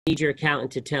need your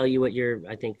accountant to tell you what your,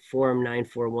 I think, Form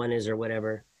 941 is or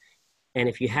whatever. And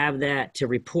if you have that to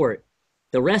report,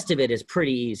 the rest of it is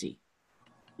pretty easy.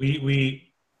 I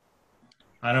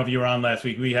don't know if you were on last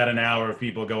week. We had an hour of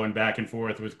people going back and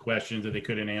forth with questions that they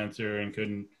couldn't answer and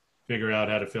couldn't figure out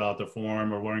how to fill out the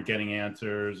form or weren't getting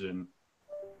answers. And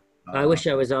I wish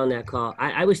I was on that call.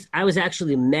 I was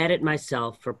actually mad at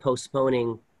myself for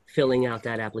postponing filling out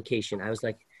that application. I was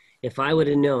like, if I would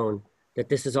have known that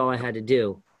this is all I had to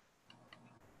do,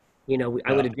 you know,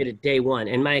 I would have did it day one.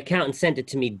 And my accountant sent it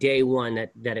to me day one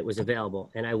that it was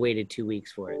available, and I waited 2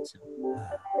 weeks for it. So.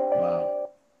 Wow.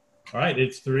 All right,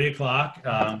 it's 3 o'clock. We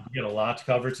got a lot to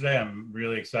cover today. I'm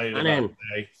really excited about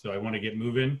today, so I want to get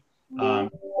moving. So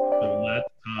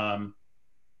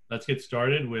let's get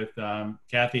started with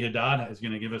Kathy Haddad is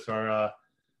going to give us our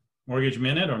mortgage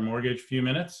minute or mortgage few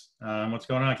minutes. What's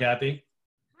going on, Kathy?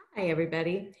 Hi,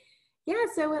 everybody. Yeah,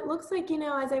 so it looks like, you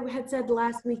know, as I had said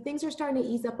last week, things are starting to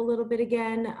ease up a little bit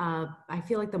again. I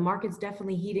feel like the market's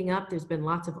definitely heating up. There's been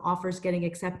lots of offers getting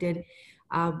accepted.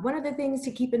 One of the things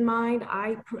to keep in mind,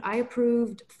 I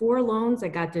approved 4 loans that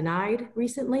got denied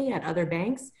recently at other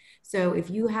banks. So if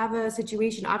you have a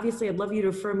situation, obviously I'd love you to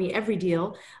refer me every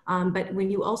deal, but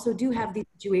when you also do have the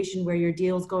situation where your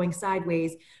deal's going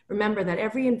sideways, remember that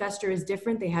every investor is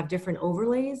different. They have different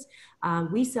overlays.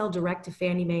 We sell direct to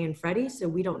Fannie Mae and Freddie, so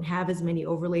we don't have as many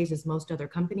overlays as most other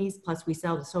companies, plus we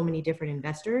sell to so many different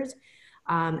investors.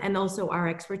 And also our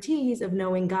expertise of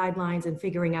knowing guidelines and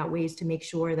figuring out ways to make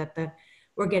sure that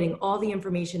we're getting all the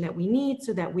information that we need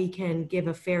so that we can give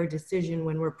a fair decision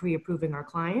when we're pre-approving our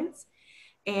clients.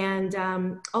 And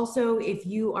also, if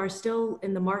you are still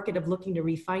in the market of looking to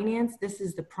refinance, this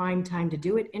is the prime time to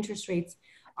do it. Interest rates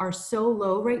are so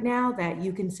low right now that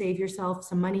you can save yourself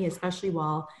some money, especially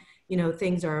while, you know,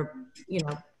 things are, you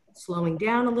know, slowing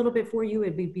down a little bit for you.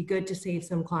 It would be good to save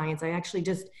some clients. I actually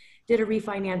just did a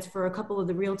refinance for a couple of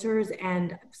the realtors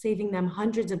and saving them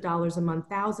hundreds of dollars a month,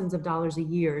 thousands of dollars a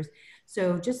year.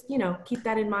 So just, you know, keep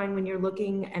that in mind when you're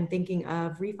looking and thinking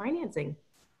of refinancing.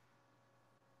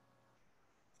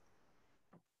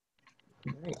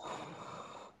 Right.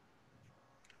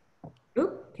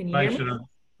 Oop, can you hear me?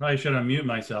 Probably should unmute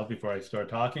myself before I start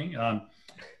talking. All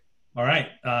right.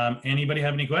 Anybody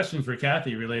have any questions for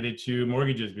Kathy related to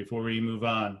mortgages before we move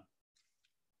on?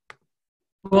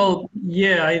 Well,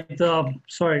 yeah,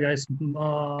 sorry guys,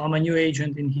 I'm a new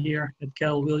agent in here at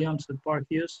Cal Williams at Park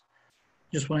Hughes.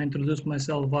 Just want to introduce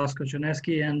myself, Vasco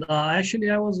Janeski, and actually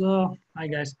I was, hi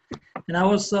guys, and I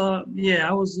was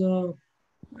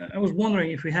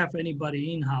wondering if we have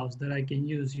anybody in-house that I can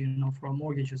use, you know, for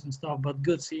mortgages and stuff, but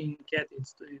good seeing Kathy,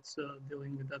 it's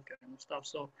dealing with that kind of stuff,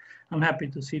 so I'm happy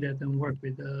to see that and work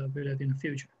with that in the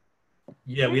future.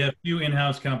 Yeah, we have a few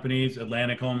in-house companies,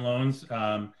 Atlantic Home Loans,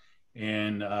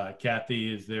 and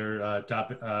Kathy is their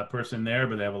top person there,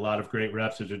 but they have a lot of great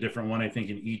reps. There's a different one, I think,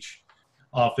 in each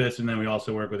office, and then we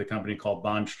also work with a company called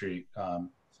Bond Street. I'm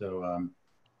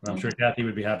sure Kathy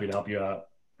would be happy to help you out.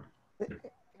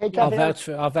 Hey,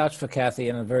 Kathy, I'll vouch for Kathy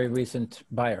and a very recent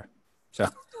buyer. So,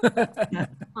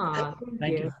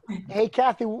 thank you. Hey,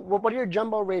 Kathy, what are your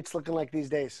jumbo rates looking like these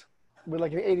days? We're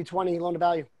like an 80-20 loan to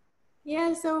value.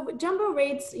 Yeah, so jumbo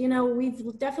rates, you know,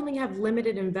 we've definitely have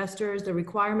limited investors. The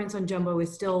requirements on jumbo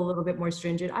is still a little bit more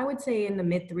stringent. I would say in the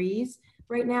mid 3s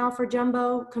right now for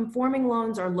jumbo. Conforming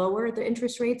loans are lower. The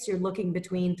interest rates, you're looking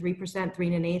between 3%, 3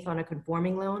 1/8 on a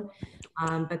conforming loan.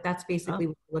 But that's basically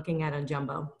what we're looking at on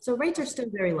jumbo. So rates are still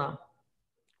very low.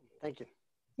 Thank you.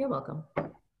 You're welcome. All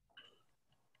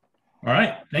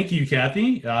right. Thank you,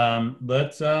 Kathy.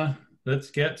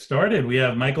 Let's get started. We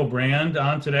have Michael Brand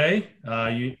on today.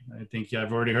 I think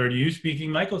I've already heard you speaking,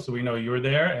 Michael, so we know you're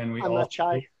there. And I'm not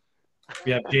shy.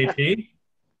 We have JP.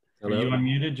 Hello. Are you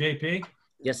unmuted, JP?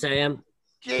 Yes, I am.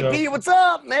 JP, what's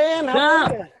up, man? How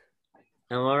are you?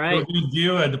 I'm all right.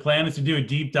 So the plan is to do a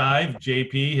deep dive.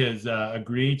 JP has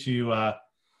agreed to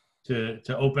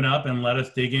open up and let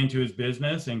us dig into his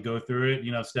business and go through it,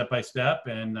 you know, step by step.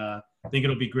 And I think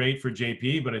it'll be great for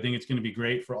JP, but I think it's going to be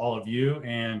great for all of you.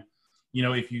 And you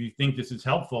know, if you think this is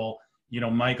helpful, you know,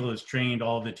 Michael has trained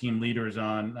all of the team leaders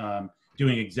on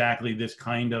doing exactly this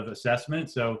kind of assessment.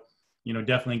 So, you know,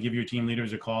 definitely give your team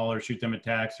leaders a call or shoot them a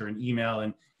text or an email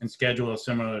and schedule a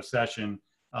similar session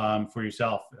for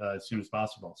yourself as soon as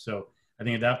possible. So I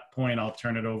think at that point, I'll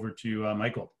turn it over to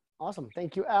Michael. Awesome.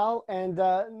 Thank you, Al. And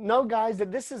know, guys,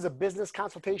 that this is a business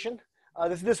consultation.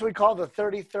 This is what we call the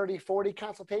 30-30-40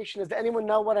 consultation. Does anyone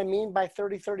know what I mean by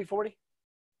 30-30-40?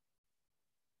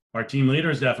 Our team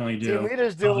leaders definitely do. Team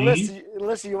leaders do.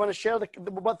 Alyssa, you want to share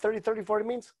what 30-30-40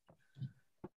 means?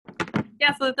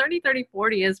 Yeah, so the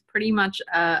 30-30-40 is pretty much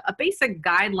a basic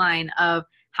guideline of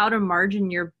how to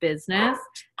margin your business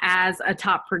as a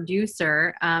top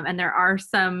producer. And there are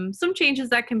some changes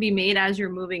that can be made as you're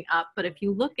moving up. But if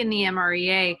you look in the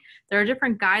MREA, there are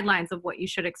different guidelines of what you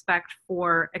should expect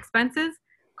for expenses,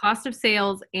 cost of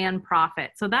sales, and profit.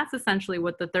 So that's essentially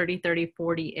what the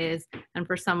 30-30-40 is. And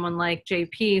for someone like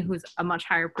JP, who's a much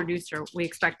higher producer, we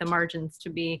expect the margins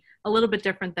to be a little bit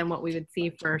different than what we would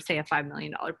see for, say, a $5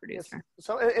 million producer.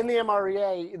 So in the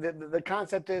MREA, the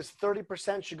concept is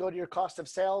 30% should go to your cost of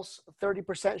sales,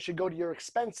 30% should go to your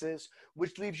expenses,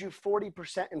 which leaves you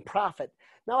 40% in profit.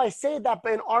 Now, I say that,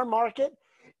 but in our market,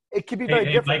 it could be very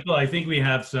different. Michael, I think we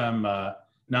have some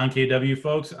non-KW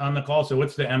folks on the call. So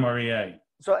what's the MREA?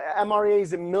 So MREA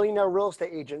is a Millionaire Real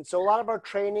Estate Agent. So a lot of our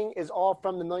training is all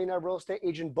from the Millionaire Real Estate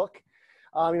Agent book.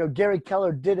 Gary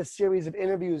Keller did a series of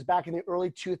interviews back in the early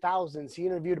 2000s. He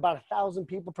interviewed about 1,000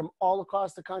 people from all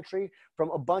across the country, from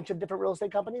a bunch of different real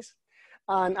estate companies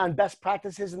on best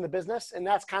practices in the business. And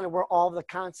that's kind of where all the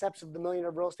concepts of the Millionaire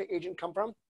Real Estate Agent come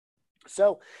from.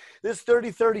 So this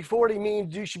 30-30-40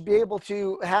 means you should be able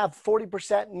to have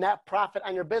 40% net profit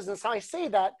on your business. Now I say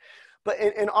that, but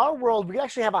in our world, we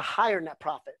actually have a higher net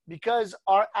profit because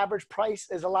our average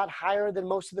price is a lot higher than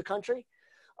most of the country.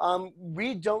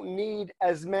 We don't need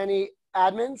as many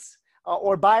admins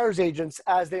or buyer's agents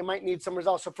as they might need somewhere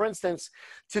else. So for instance,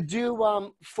 to do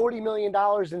 $40 million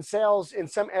in sales in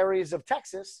some areas of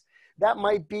Texas, that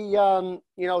might be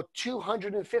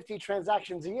 250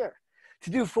 transactions a year.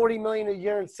 To do 40 million a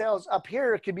year in sales up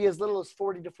here, it could be as little as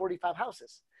 40 to 45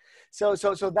 houses. So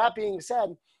that being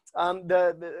said,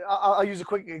 I'll use a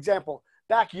quick example.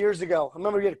 Back years ago, I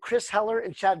remember we had Chris Heller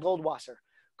and Chad Goldwasser.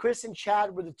 Chris and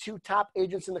Chad were the two top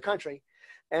agents in the country.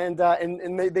 And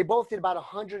they both did about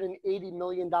 $180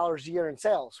 million a year in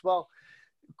sales. Well,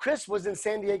 Chris was in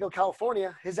San Diego,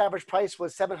 California. His average price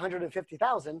was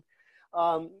 $750,000.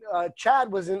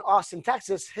 Chad was in Austin,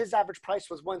 Texas. His average price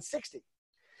was $160,000.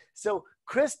 So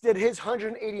Chris did his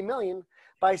 $180 million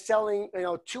by selling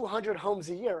 200 homes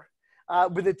a year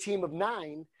with a team of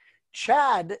 9.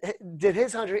 Chad did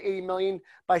his $180 million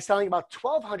by selling about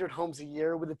 1,200 homes a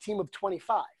year with a team of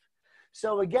 25.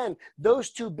 So again,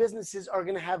 those two businesses are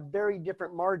going to have very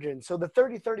different margins. So the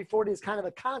 30-30-40 is kind of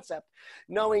a concept,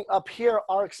 knowing up here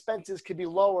our expenses could be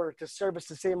lower to service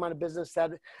the same amount of business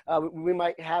that we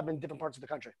might have in different parts of the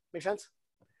country. Make sense?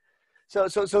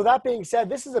 So that being said,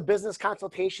 this is a business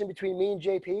consultation between me and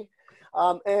JP.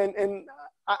 And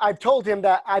I've told him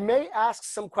that I may ask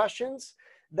some questions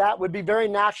that would be very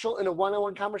natural in a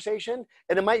one-on-one conversation.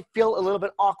 And it might feel a little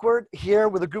bit awkward here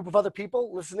with a group of other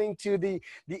people listening to the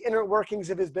inner workings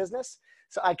of his business.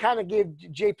 So I kind of gave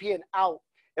JP an out.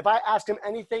 If I ask him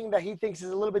anything that he thinks is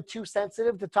a little bit too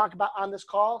sensitive to talk about on this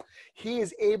call, he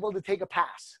is able to take a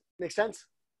pass. Make sense?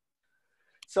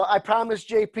 So I promise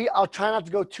JP, I'll try not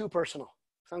to go too personal.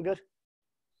 Sound good?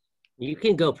 You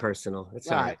can go personal. That's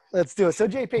all right. Let's do it. So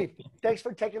JP, thanks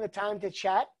for taking the time to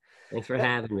chat. Thanks for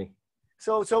having me.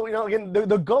 So again,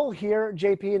 the goal here,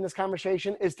 JP, in this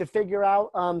conversation is to figure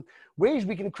out ways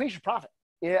we can increase your profit.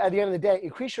 At the end of the day,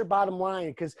 increase your bottom line,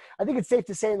 because I think it's safe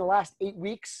to say in the last 8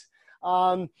 weeks,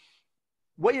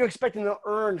 what you're expecting to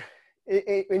earn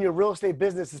in your real estate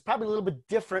business is probably a little bit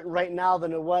different right now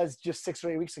than it was just 6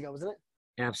 or 8 weeks ago, isn't it?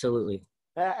 Absolutely.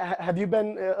 Have you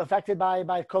been affected by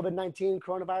COVID-19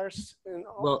 coronavirus?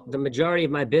 Well, the majority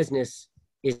of my business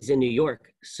is in New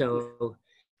York, so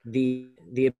the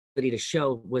ability to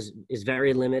show is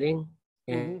very limiting,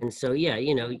 and so yeah,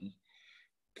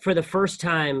 for the first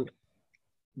time,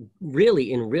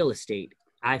 really in real estate,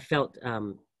 I felt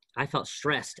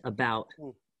stressed about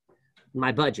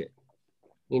my budget.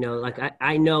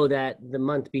 I know that the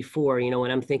month before,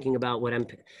 when I'm thinking about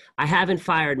I haven't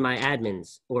fired my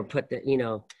admins or put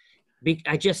the,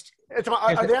 I just.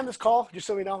 Are they on this call? Just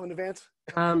so we know in advance.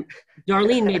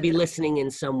 Darlene may be listening in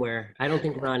somewhere. I don't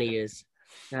think Ronnie is.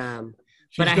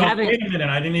 But I haven't. Wait a minute.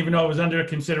 I didn't even know it was under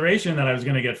consideration that I was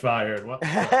going to get fired.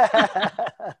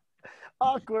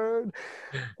 Awkward.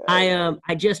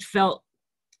 I just felt.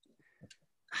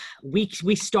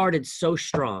 We started so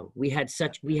strong. We had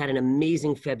an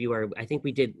amazing February. I think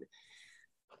we did.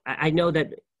 I know that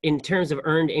in terms of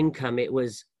earned income, it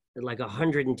was like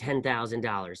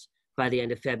 $110,000 by the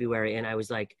end of February. And I was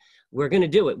like, we're going to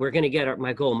do it. We're going to get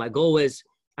my goal. My goal was,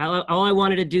 all I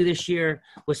wanted to do this year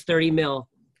was 30 mil,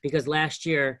 because last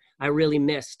year I really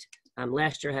missed.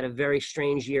 Last year I had a very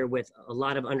strange year with a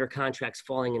lot of under contracts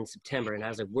falling in September. And I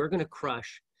was like, we're going to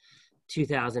crush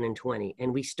 2020,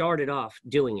 and we started off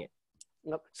doing it.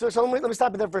 Yep. So let me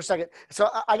stop you there for a second. So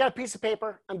I got a piece of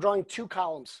paper. I'm drawing 2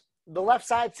 columns. The left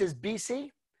side says BC,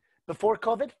 before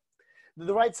COVID.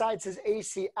 The right side says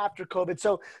AC after COVID.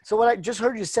 So what I just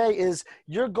heard you say is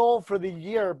your goal for the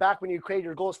year, back when you created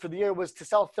your goals for the year, was to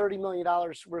sell $30 million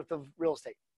worth of real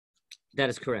estate. That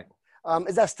is correct.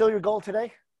 Is that still your goal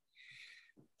today?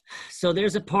 So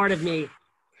there's a part of me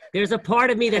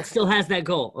that still has that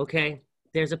goal. Okay.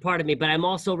 There's a part of me, but I'm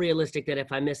also realistic that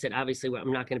if I miss it, obviously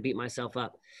I'm not going to beat myself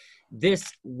up.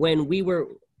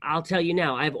 I'll tell you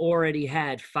now, I've already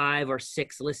had 5 or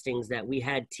 6 listings that we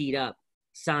had teed up,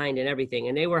 signed and everything.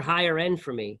 And they were higher end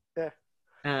for me. Yeah.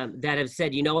 That have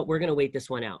said, you know what, we're going to wait this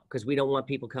one out because we don't want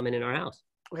people coming in our house.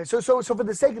 Okay. So for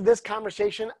the sake of this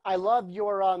conversation, I love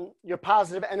your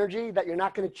positive energy that you're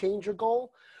not going to change your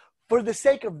goal. For the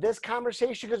sake of this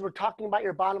conversation, because we're talking about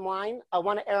your bottom line, I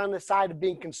want to err on the side of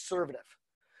being conservative.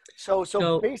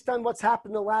 So based on what's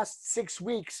happened the last 6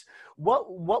 weeks,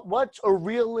 what's a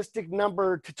realistic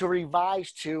number to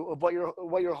revise to of what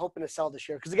you're hoping to sell this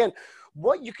year? Because again,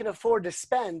 what you can afford to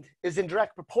spend is in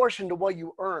direct proportion to what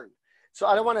you earn. So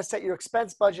I don't want to set your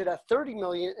expense budget at 30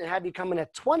 million and have you come in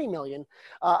at 20 million.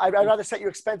 I'd rather set your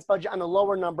expense budget on a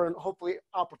lower number and hopefully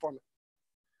outperform it.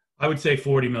 I would say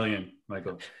 40 million,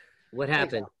 Michael. What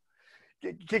happened?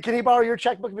 Can you borrow your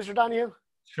checkbook, Mr. Donahue?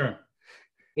 Sure.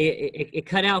 It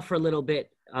cut out for a little bit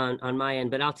on my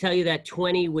end, but I'll tell you that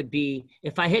 20 would be,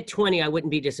 if I hit 20, I wouldn't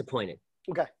be disappointed.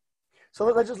 Okay. So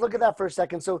let's just look at that for a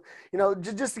second. So,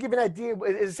 just to give you an idea,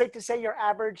 is it safe to say your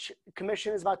average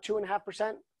commission is about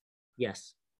 2.5%?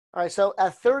 Yes. All right. So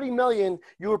at 30 million,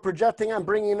 you were projecting on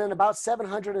bringing in about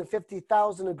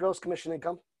 750,000 in gross commission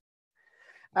income.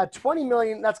 At 20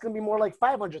 million, that's going to be more like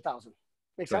 500,000.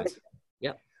 Make sense?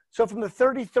 Yep. So from the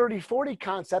 30-30-40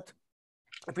 concept,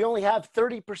 if we only have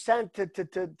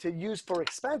 30% to use for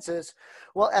expenses,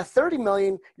 well, at 30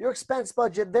 million, your expense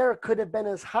budget there could have been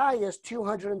as high as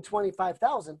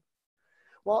 225,000.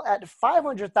 Well, at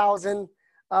 500,000,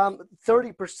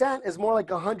 30% is more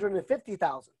like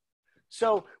 150,000.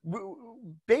 So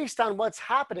based on what's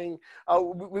happening,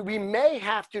 we may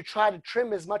have to try to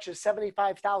trim as much as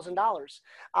 $75,000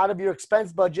 out of your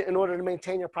expense budget in order to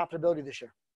maintain your profitability this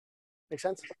year. Make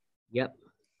sense? Yep.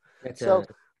 That's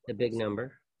a big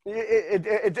number.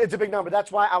 It's a big number.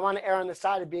 That's why I want to err on the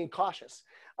side of being cautious.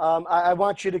 I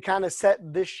want you to kind of set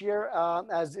this year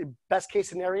as a best case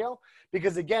scenario,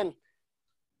 because again,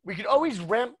 we could always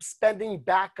ramp spending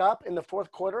back up in the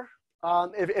fourth quarter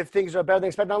if things are better than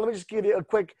expected. Now, let me just give you a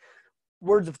quick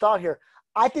words of thought here.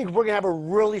 I think we're going to have a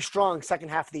really strong second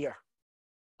half of the year.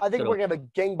 I think we're going to have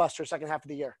a gangbuster second half of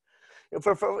the year.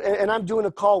 And I'm doing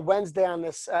a call Wednesday on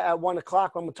this at 1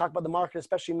 o'clock when we talk about the market,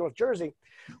 especially in North Jersey,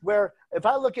 where if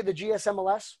I look at the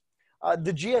GSMLS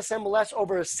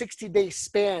over a 60-day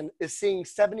span is seeing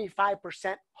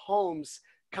 75% homes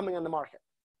coming on the market,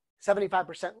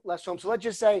 75% less homes. So let's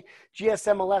just say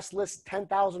GSMLS lists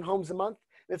 10,000 homes a month.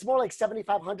 It's more like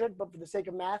 7,500, but for the sake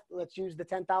of math, let's use the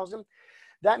 10,000.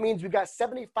 That means we've got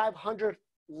 7,500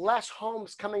 less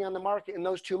homes coming on the market in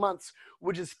those 2 months,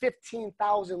 which is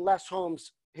 15,000 less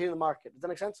homes hitting the market. Does that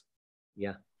make sense?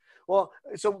 Yeah. Well,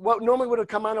 so what normally would have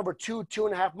come on over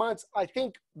 2.5 months, I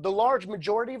think the large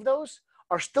majority of those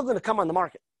are still going to come on the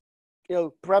market.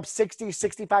 Perhaps 60,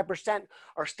 65%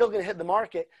 are still going to hit the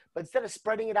market, but instead of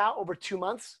spreading it out over 2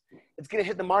 months, it's going to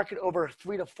hit the market over a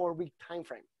 3 to 4 week time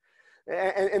frame.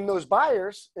 And those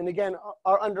buyers, and again,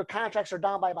 our under contracts are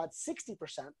down by about 60%.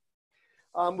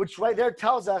 Which right there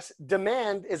tells us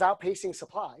demand is outpacing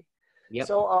supply. Yep.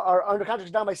 So our under contract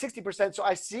is down by 60%. So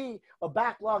I see a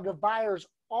backlog of buyers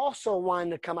also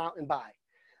wanting to come out and buy.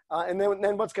 And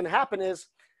then what's going to happen is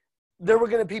there were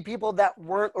going to be people that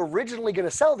weren't originally going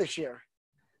to sell this year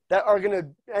that are going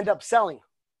to end up selling.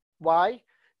 Why?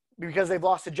 Because they've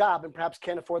lost a job and perhaps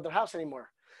can't afford their house anymore.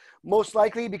 Most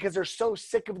likely because they're so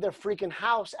sick of their freaking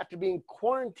house after being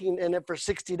quarantined in it for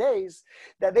 60 days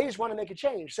that they just want to make a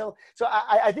change. So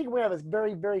I think we have a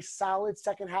very, very solid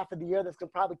second half of the year that's going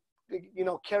to probably,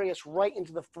 carry us right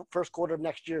into the first quarter of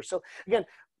next year. So again,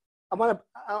 I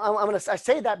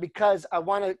say that because I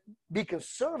want to be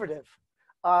conservative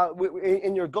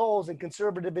in your goals and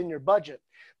conservative in your budget.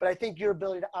 But I think your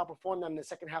ability to outperform them in the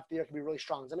second half of the year can be really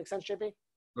strong. Does that make sense, JP?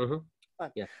 Mm-hmm.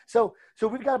 Yeah. So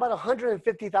we've got about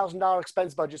 $150,000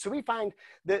 expense budget. So we find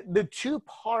that the two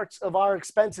parts of our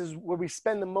expenses where we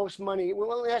spend the most money.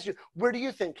 Well, let me ask you, where do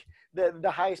you think the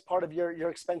highest part of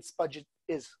your expense budget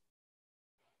is?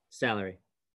 Salary.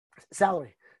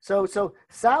 So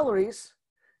salaries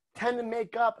tend to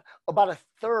make up about a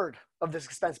third of this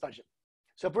expense budget.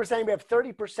 So if we're saying we have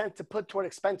 30% to put toward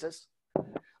expenses,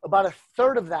 about a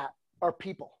third of that are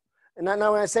people. And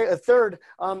now when I say a third,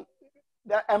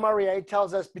 the MREA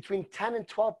tells us between 10 and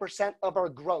 12% of our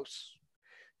gross.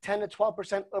 10 to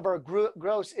 12% of our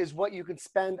gross is what you can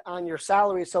spend on your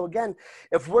salary. So again,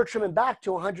 if we're trimming back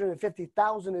to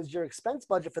 150,000 is your expense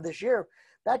budget for this year,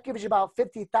 that gives you about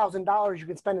 $50,000 you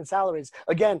can spend in salaries.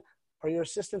 Again, are your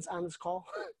assistants on this call?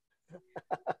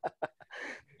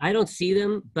 I don't see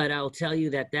them, but I'll tell you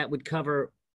that that would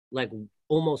cover like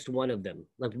almost one of them,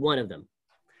 like one of them.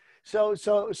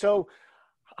 So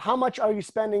how much are you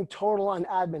spending total on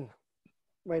admin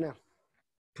right now?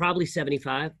 Probably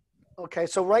 75. Okay,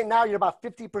 so right now you're about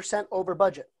 50% over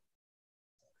budget.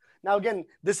 Now again,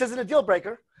 this isn't a deal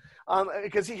breaker,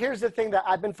 because here's the thing that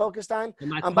I've been focused on. And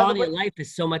my quality of life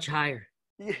is so much higher.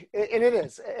 And it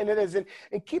is,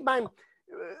 and keep in mind,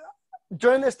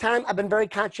 during this time, I've been very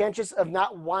conscientious of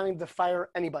not wanting to fire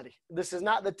anybody. This is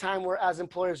not the time where, as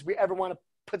employers, we ever want to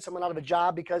put someone out of a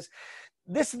job, because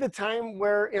this is the time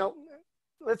where,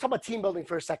 let's talk about team building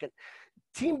for a second.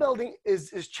 Team building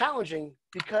is challenging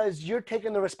because you're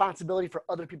taking the responsibility for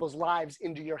other people's lives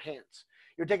into your hands.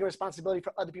 You're taking responsibility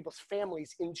for other people's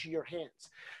families into your hands.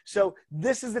 So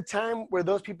this is the time where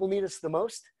those people need us the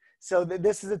most. So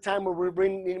this is the time where we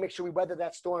need to make sure we weather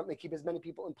that storm and keep as many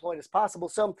people employed as possible.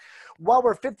 So while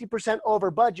we're 50% over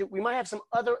budget, we might have some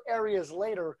other areas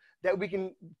later that we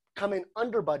can come in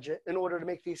under budget in order to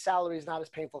make these salaries not as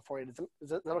painful for you. Is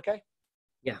that okay?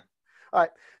 Yeah. All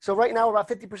right. So right now we're about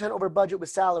 50% over budget with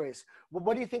salaries. Well,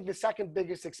 what do you think the second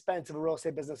biggest expense of a real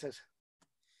estate business is?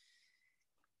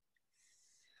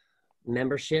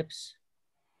 Memberships.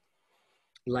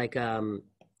 Like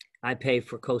I pay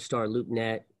for CoStar,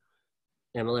 LoopNet,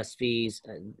 MLS fees,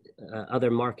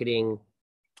 other marketing.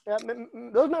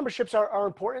 Those memberships are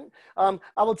important. I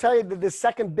will tell you that the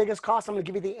second biggest cost, I'm going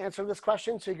to give you the answer to this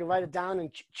question so you can write it down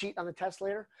and cheat on the test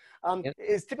later,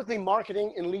 is typically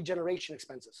marketing and lead generation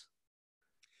expenses.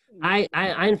 I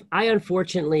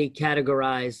unfortunately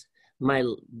categorize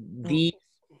these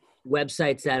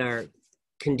websites that are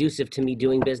conducive to me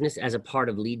doing business as a part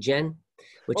of lead gen,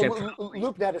 which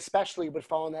LoopNet especially would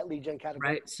fall in that lead gen category.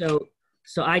 Right.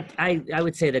 So I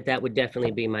would say that would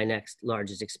definitely be my next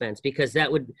largest expense, because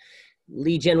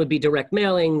lead gen would be direct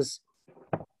mailings,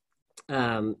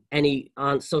 any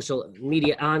on social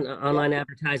media, online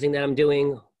advertising that I'm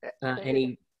doing,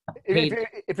 any paid.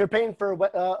 If you're paying for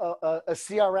a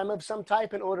CRM of some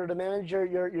type in order to manage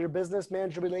your business,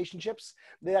 manage your relationships,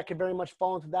 that could very much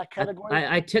fall into that category.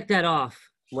 I took that off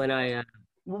when I.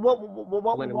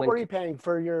 What were you paying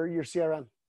for your CRM?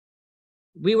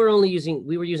 We were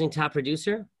using Top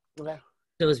Producer. Okay.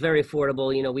 So it was very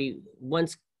affordable.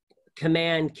 Once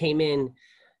Command came in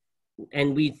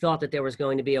and we thought that there was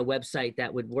going to be a website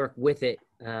that would work with it,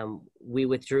 we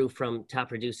withdrew from Top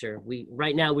Producer.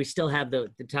 Right now we still have the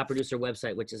Top Producer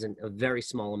website, which is a very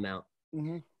small amount,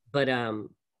 but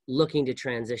looking to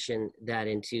transition that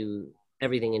into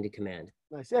everything into Command.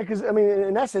 Nice. Yeah, because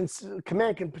in essence,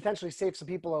 Command can potentially save some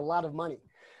people a lot of money.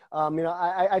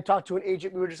 I talked to an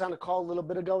agent. We were just on a call a little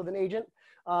bit ago with an agent.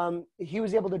 He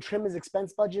was able to trim his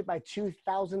expense budget by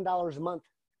 $2,000 a month,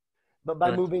 but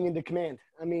by moving into Command.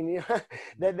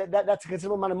 That's a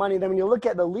considerable amount of money. Then when you look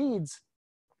at the leads,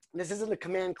 this isn't a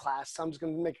Command class, so I'm just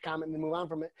going to make a comment and then move on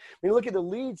from it. When you look at the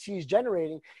leads he's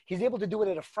generating, he's able to do it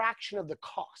at a fraction of the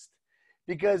cost,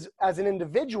 because as an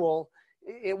individual,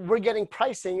 we're getting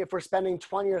pricing if we're spending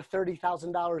 $20,000 or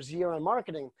 $30,000 a year on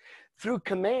marketing. Through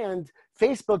Command,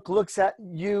 Facebook looks at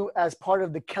you as part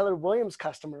of the Keller Williams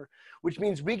customer, which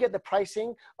means we get the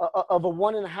pricing of a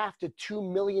 $1.5 to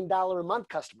 $2 million a month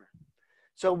customer.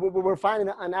 So we're finding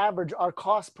that on average, our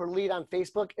cost per lead on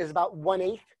Facebook is about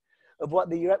 1/8 of what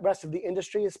the rest of the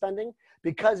industry is spending,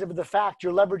 because of the fact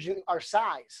you're leveraging our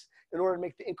size in order to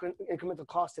make the incremental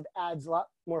cost of ads a lot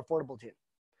more affordable to you.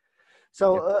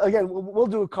 So again, we'll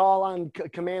do a call on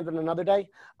Command on another day.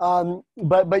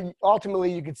 But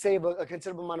ultimately, you could save a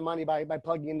considerable amount of money by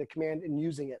plugging into Command and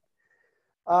using it.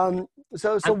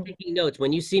 So I'm taking notes.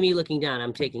 When you see me looking down,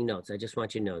 I'm taking notes. I just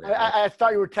want you to know that. I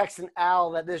thought you were texting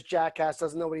Al that this jackass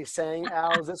doesn't know what he's saying.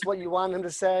 Al, is this what you want him to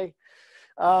say?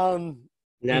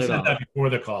 He said that before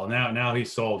the call. Now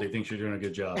he's sold. He thinks you're doing a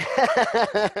good job.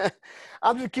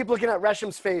 I'm just keep looking at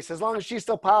Resham's face. As long as she's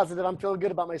still positive, I'm feeling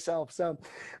good about myself. So,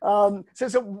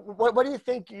 so what do you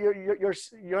think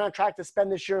you're on track to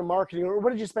spend this year in marketing, or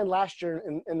what did you spend last year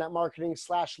in that marketing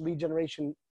 / lead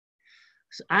generation?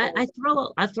 So I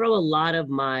throw a lot of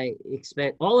my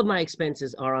all of my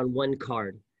expenses are on one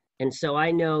card, and so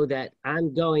I know that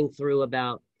I'm going through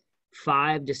about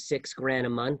 $5,000 to $6,000 a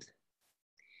month.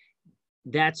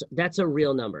 That's a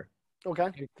real number.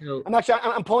 Okay. So,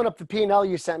 I'm pulling up the P&L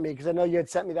you sent me, because I know you had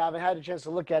sent me that. I haven't had a chance to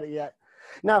look at it yet.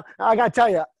 Now, I got to tell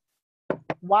you,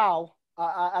 wow,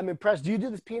 I'm impressed. Do you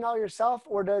do this P&L yourself,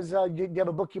 or do you have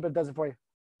a bookkeeper that does it for you?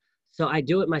 So I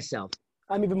do it myself.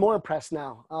 I'm even more impressed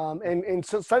now, and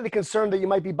so slightly concerned that you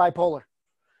might be bipolar.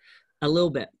 A little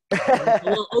bit.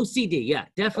 Well, OCD, yeah,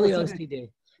 definitely OCD.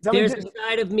 There's a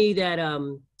side of me that,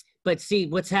 but see,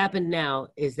 what's happened now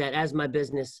is that as my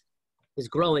business is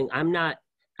growing,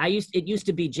 it used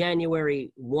to be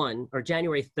January 1 or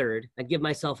January 3rd. I'd give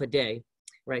myself a day,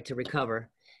 right, to recover.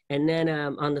 And then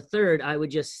on the 3rd, I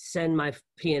would just send my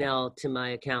P&L to my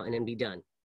accountant and be done,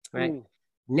 right?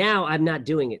 Now I'm not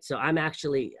doing it. So I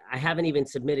haven't even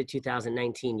submitted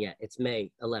 2019 yet. It's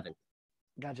May 11th.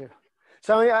 Gotcha.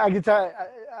 So I can tell,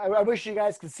 I wish you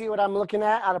guys could see what I'm looking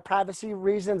at. Out of privacy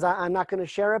reasons, I'm not going to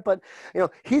share it. But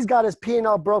he's got his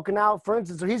P&L broken out. For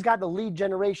instance, so he's got the lead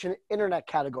generation internet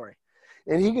category,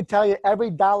 and he could tell you every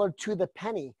dollar to the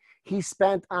penny he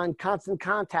spent on Constant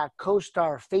Contact,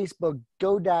 CoStar, Facebook,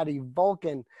 GoDaddy,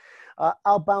 Vulcan,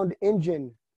 Outbound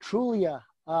Engine, Trulia.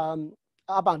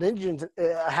 Outbound Engine's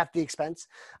a hefty expense.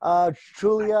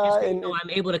 Trulia, and I'm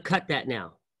able to cut that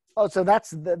now. Oh, so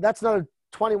that's another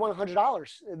 $2,100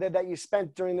 that you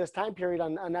spent during this time period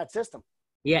on that system.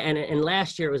 Yeah, and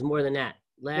last year it was more than that.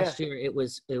 Last year it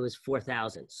was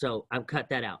 $4,000. So I've cut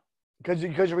that out because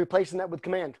you're replacing that with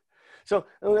Command. So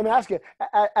let me ask you,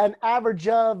 an average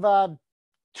of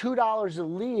 $2 a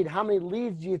lead, how many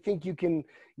leads do you think you can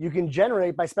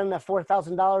generate by spending that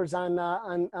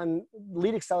 $4,000 on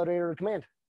Lead Accelerator or Command?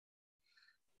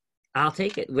 I'll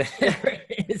take it.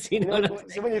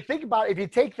 So when you think about it, if you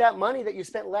take that money that you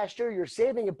spent last year, you're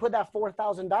saving, and put that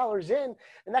 $4,000 in,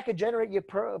 and that could generate you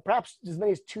perhaps as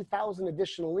many as 2,000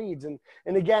 additional leads. And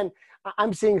again,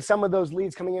 I'm seeing some of those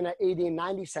leads coming in at 80 and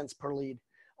 90 cents per lead,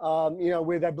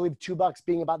 with I believe $2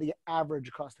 being about the average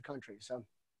across the country. So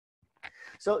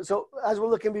as we're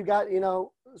looking, we've got,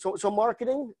 so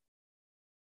marketing,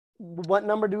 what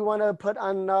number do we want to put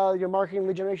on your marketing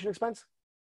lead generation expense?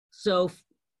 So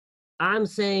I'm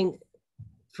saying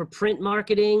for print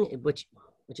marketing, which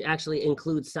actually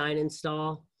includes sign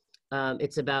install,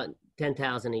 it's about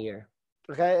 $10,000 a year.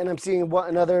 Okay, and I'm seeing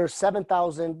another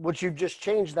 7,000, which you've just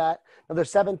changed that, another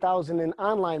 7,000 in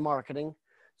online marketing.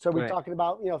 So we're talking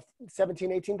about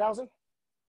 17, 18,000.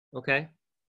 Okay.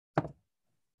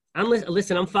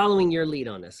 Listen, I'm following your lead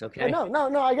on this. Okay.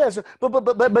 No, I guess.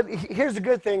 But here's the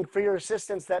good thing for your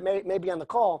assistants that may be on the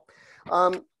call.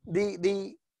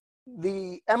 The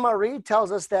MRE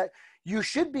tells us that you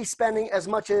should be spending as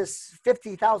much as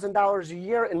 $50,000 a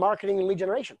year in marketing and lead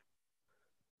generation.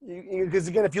 Because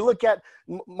again, if you look at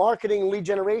marketing and lead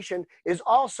generation is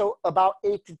also about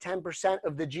 8 to 10%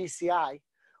 of the GCI,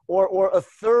 or a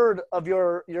third of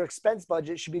your expense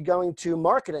budget should be going to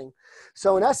marketing.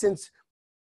 So in essence,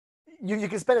 you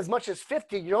can spend as much as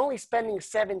 50. You're only spending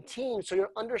 17, so you're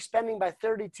underspending by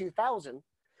 32,000,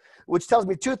 which tells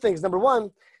me two things. Number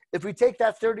one, if we take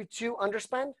that 32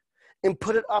 underspend and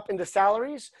put it up into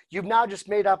salaries, you've now just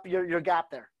made up your gap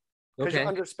there because you're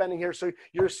underspending here. So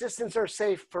your assistants are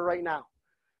safe for right now.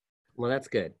 Well, that's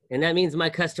good. And that means my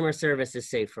customer service is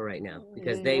safe for right now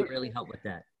because they really help with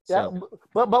that. Yeah,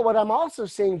 but what I'm also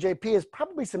seeing, JP, is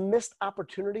probably some missed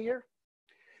opportunity here.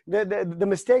 The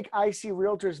mistake I see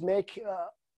realtors make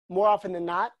more often than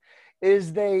not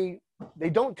is they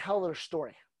don't tell their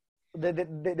story.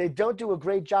 They don't do a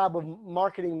great job of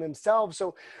marketing themselves.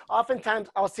 So oftentimes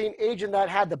I'll see an agent that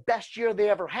had the best year they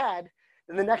ever had,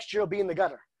 and the next year will be in the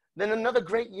gutter. Then another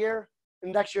great year,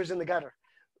 and next year's in the gutter.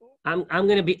 I'm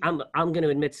going to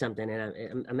admit something,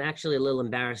 and I'm actually a little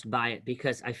embarrassed by it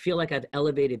because I feel like I've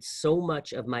elevated so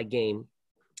much of my game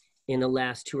in the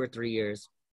last 2 or 3 years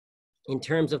in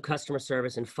terms of customer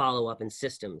service and follow-up and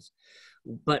systems.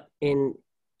 But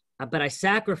I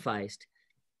sacrificed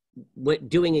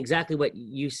doing exactly what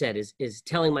you said is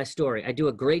telling my story. I do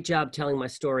a great job telling my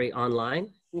story online,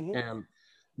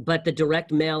 but the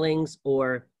direct mailings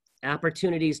or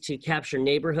opportunities to capture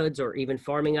neighborhoods or even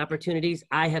farming opportunities,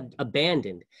 I have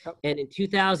abandoned. And in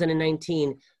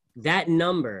 2019, that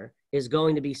number is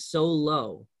going to be so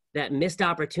low that missed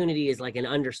opportunity is like an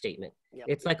understatement.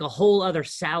 It's like a whole other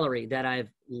salary that I've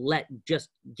just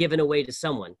given away to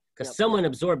someone because someone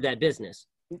absorbed that business.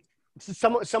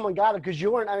 Someone got it because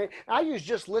you weren't. I mean, I use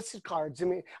just listed cards. I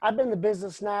mean, I've been in the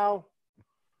business now.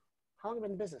 How long have I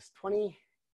been in business?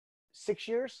 26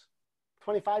 years,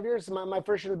 25 years. My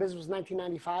first year in the business was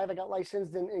 1995. I got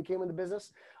licensed and came into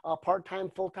business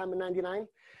part-time, full-time in 99.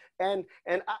 And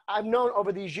I've known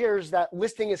over these years that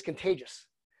listing is contagious.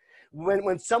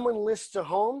 When someone lists a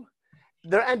home,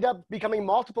 there end up becoming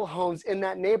multiple homes in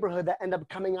that neighborhood that end up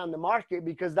coming on the market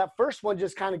because that first one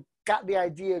just kind of got the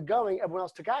idea going. Everyone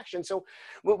else took action. So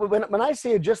when I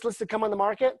see a just listed come on the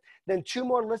market, then 2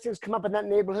 more listings come up in that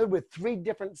neighborhood with 3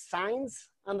 different signs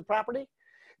on the property,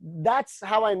 that's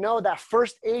how I know that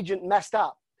first agent messed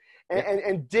up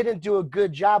and didn't do a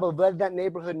good job of letting that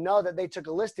neighborhood know that they took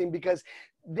a listing, because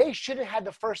they should have had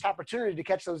the first opportunity to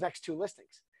catch those next 2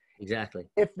 listings. Exactly.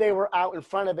 If they were out in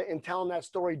front of it and telling that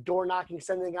story, door knocking,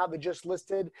 sending out the just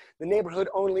listed, the neighborhood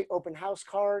only open house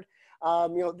card,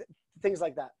 things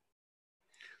like that.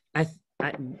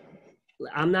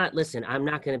 I'm not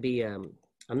going to be, I'm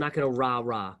not going to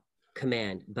rah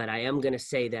command, but I am going to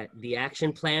say that the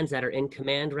action plans that are in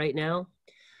command right now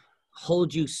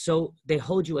hold you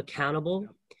accountable.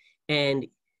 And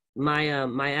my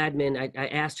admin, I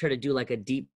asked her to do like a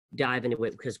deep dive into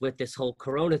it, because with this whole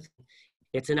Corona thing,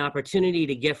 it's an opportunity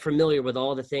to get familiar with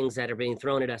all the things that are being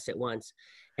thrown at us at once.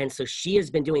 And so she has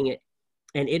been doing it,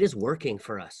 and it is working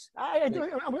for us. I'm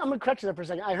going to correct you there for a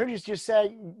second. I heard you just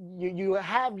say you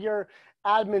have your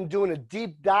admin doing a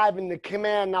deep dive into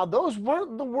command. Now, those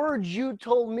weren't the words you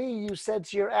told me you said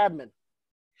to your admin.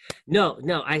 No,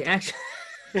 I actually...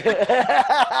 we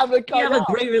have a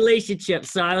great relationship.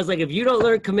 So I was like, if you don't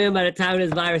learn command by the time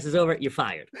this virus is over, you're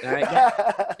fired. All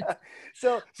right.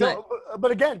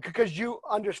 But again, because you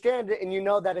understand it and you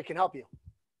know that it can help you.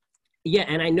 Yeah.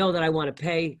 And I know that I want to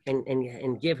pay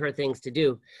and give her things to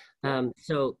do.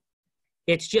 So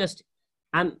it's just,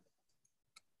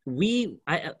 we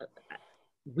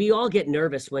all get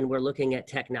nervous when we're looking at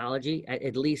technology.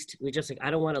 At least we just like, I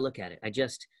don't want to look at it.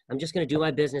 I'm just going to do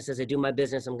my business as I do my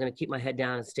business. I'm going to keep my head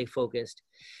down and stay focused.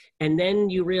 And then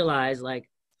you realize, like,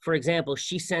 for example,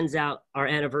 she sends out our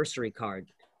anniversary card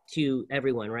to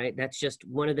everyone, right? That's just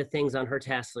one of the things on her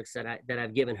task list that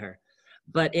I've given her.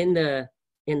 But in the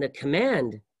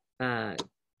command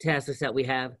task list that we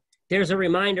have, there's a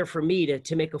reminder for me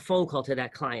to make a phone call to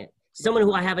that client, someone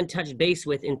who I haven't touched base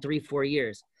with in 3-4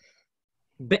 years.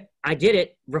 But I did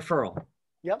it, referral.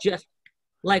 Yep. Just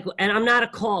like, and I'm not a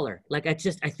caller. Like, I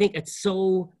think it's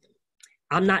so,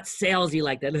 I'm not salesy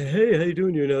like that. Hey, how you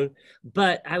doing?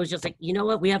 But I was just like, you know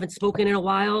what? We haven't spoken in a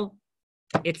while.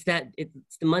 It's the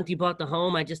month you bought the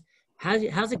home.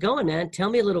 How's it going, man? Tell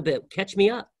me a little bit. Catch me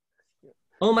up.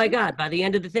 Oh my God. By the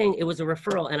end of the thing, it was a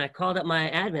referral. And I called up my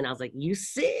admin. I was like, you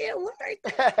see it worked.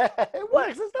 It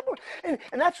works. And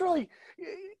that's really,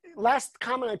 last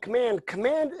comment on command.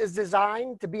 Command is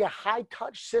designed to be a high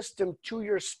touch system to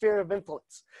your sphere of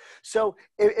influence. So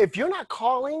if you're not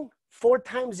calling 4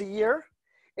 times a year,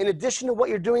 in addition to what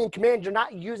you're doing in command, you're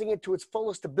not using it to its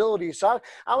fullest ability. So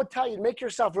I would tell you to make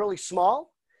yourself really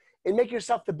small and make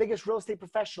yourself the biggest real estate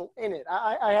professional in it.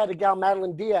 I had a gal,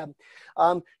 Madeline Diab.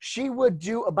 She would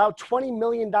do about $20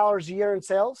 million a year in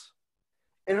sales,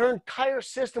 and her entire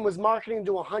system was marketing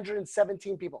to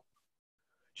 117 people.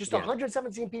 Just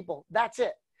 117 people. That's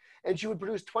it. And she would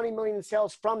produce 20 million in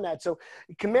sales from that. So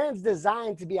command's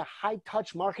designed to be a high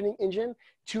touch marketing engine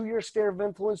to your sphere of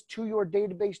influence, to your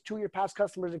database, to your past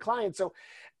customers and clients. So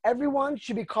everyone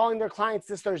should be calling their clients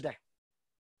this Thursday.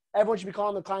 Everyone should be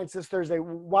calling their clients this Thursday.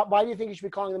 Why do you think you should be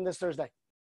calling them this Thursday?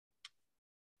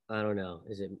 I don't know.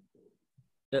 Is it,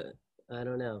 I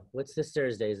don't know. What's this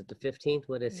Thursday? Is it the 15th?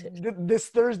 What is it? This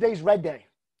Thursday's Red Day.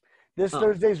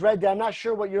 Thursday's Red Day. I'm not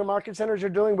sure what your market centers are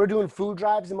doing. We're doing food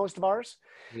drives in most of ours.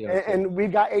 And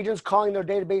we've got agents calling their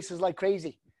databases like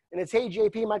crazy. And it's, hey,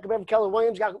 JP, Michael Bevan, Keller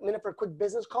Williams, got a minute for a quick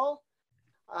business call?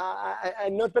 I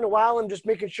know it's been a while. I'm just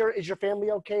making sure, is your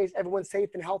family okay? Is everyone safe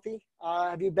and healthy?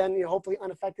 Have you been hopefully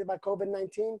unaffected by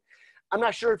COVID-19? I'm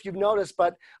not sure if you've noticed,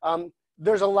 but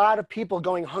there's a lot of people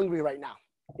going hungry right now.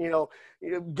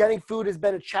 Getting food has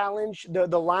been a challenge.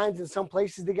 The lines in some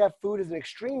places to get food is an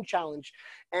extreme challenge.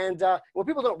 And what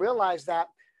people don't realize that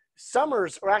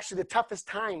summers are actually the toughest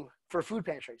time for food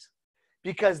pantries,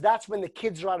 because that's when the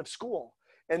kids are out of school.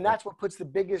 And that's what puts the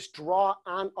biggest draw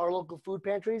on our local food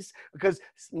pantries, because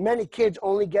many kids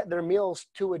only get their meals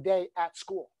 2 a day at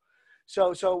school.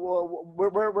 So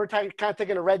we're kind of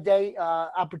taking a Red Day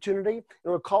opportunity, and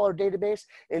we'll call our database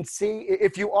and see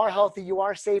if you are healthy, you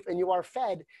are safe, and you are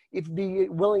fed, if you'd be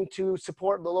willing to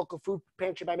support the local food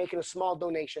pantry by making a small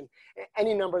donation,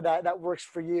 any number that works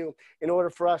for you, in order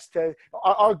for us to,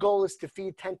 our goal is to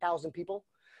feed 10,000 people.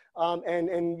 And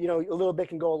a little bit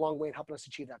can go a long way in helping us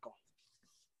achieve that goal.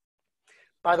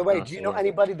 By the way, do you know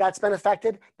anybody that's been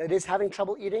affected that is having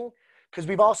trouble eating? Because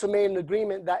we've also made an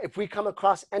agreement that if we come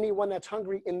across anyone that's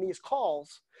hungry in these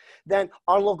calls, then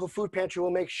our local food pantry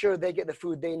will make sure they get the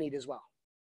food they need as well.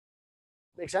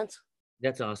 Make sense?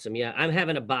 That's awesome. Yeah, I'm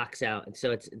having a box out, and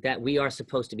so it's that we are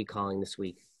supposed to be calling this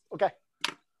week. Okay.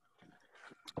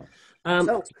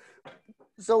 So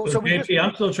JP,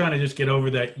 I'm still trying to just get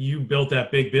over that you built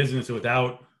that big business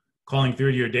without calling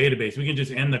through to your database. We can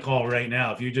just end the call right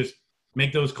now. If you just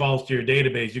make those calls to your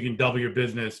database, you can double your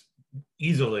business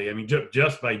easily. I mean,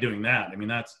 just by doing that. I mean,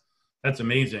 that's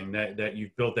amazing that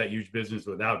you've built that huge business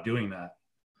without doing that.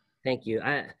 Thank you.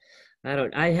 I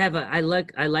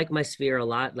like my sphere a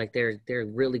lot. Like they're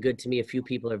really good to me. A few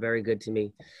people are very good to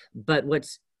me, but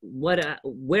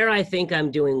where I think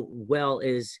I'm doing well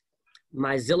is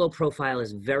my Zillow profile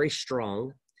is very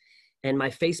strong and my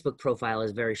Facebook profile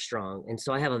is very strong. And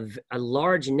so I have a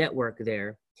large network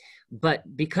there, but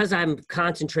because I'm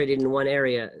concentrated in one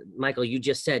area, Michael, you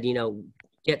just said,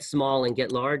 get small and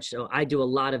get large. So I do a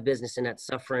lot of business in that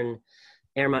Suffern,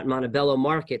 Airmont, Montebello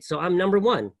market. So I'm number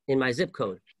one in my zip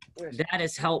code. That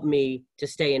has helped me to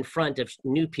stay in front of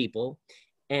new people.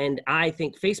 And I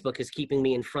think Facebook is keeping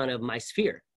me in front of my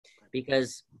sphere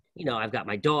because, I've got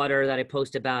my daughter that I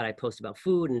post about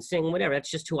food and sing, whatever.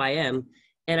 That's just who I am.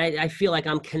 And I feel like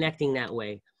I'm connecting that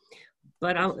way.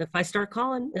 But if I start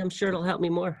calling, I'm sure it'll help me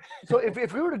more. So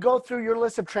if we were to go through your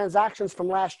list of transactions from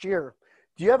last year,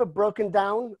 do you have it broken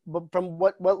down from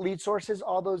what lead sources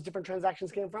all those different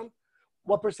transactions came from?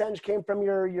 What percentage came from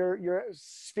your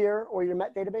sphere or your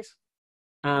Met database?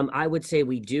 I would say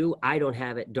we do. I don't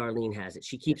have it. Darlene has it.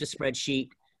 She keeps a spreadsheet.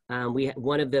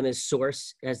 One of them is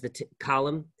source as the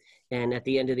column. And at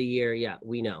the end of the year, yeah,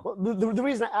 we know. Well, the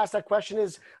reason I asked that question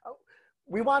is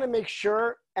we want to make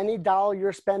sure any dollar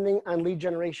you're spending on lead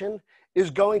generation is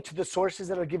going to the sources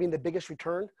that are giving the biggest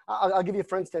return. I'll give you,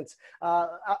 for instance,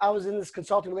 I was in this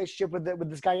consulting relationship with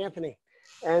this guy, Anthony.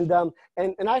 And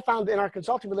I found in our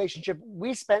consulting relationship,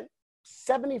 we spent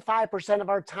 75% of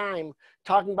our time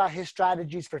talking about his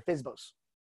strategies for FSBOs,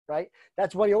 right?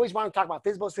 That's what he always wanted to talk about,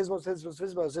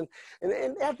 FSBOs.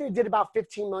 And Anthony did about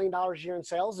 $15 million a year in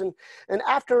sales. And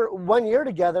after 1 year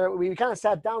together, we kind of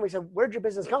sat down, we said, where'd your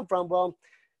business come from? Well,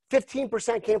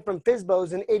 15% came from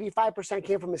FSBOs and 85%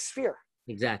 came from his sphere.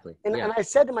 Exactly. And I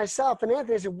said to myself and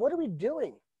Anthony, I said, what are we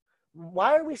doing?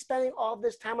 Why are we spending all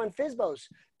this time on FSBOs?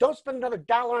 Don't spend another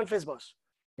dollar on FSBOs.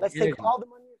 Let's take all the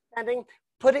money you're spending,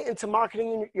 put it into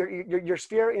marketing in your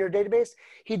sphere, in your database.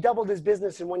 He doubled his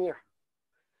business in 1 year.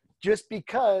 Just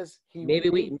because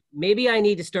maybe I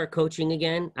need to start coaching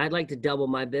again. I'd like to double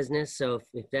my business. So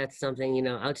if that's something,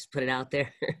 I'll just put it out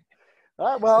there.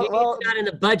 Well, it's not in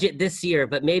the budget this year,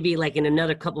 but maybe like in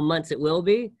another couple months it will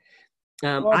be.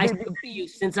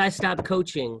 Since I stopped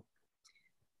coaching,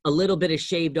 a little bit is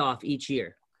shaved off each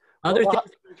year. Other things have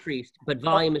increased, but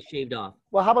volume is shaved off.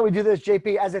 Well, how about we do this,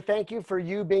 JP? As a thank you for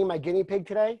you being my guinea pig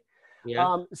today,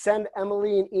 send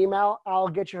Emily an email. I'll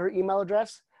get you her email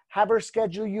address. Have her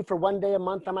schedule you for 1 day a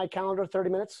month on my calendar, 30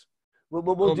 minutes. We'll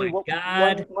do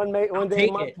one day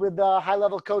a month with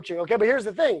high-level coaching. Okay, but here's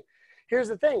the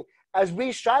thing. As we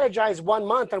strategize 1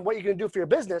 month on what you're going to do for your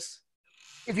business,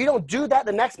 if you don't do that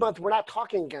the next month, we're not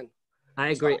talking again. I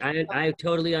agree. I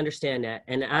totally understand that.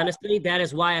 And honestly, that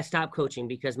is why I stopped coaching,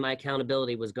 because my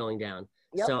accountability was going down.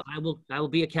 Yep. So I will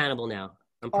be accountable now.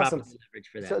 I'm properly leveraged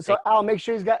for that. So Al, make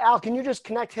sure Al, can you just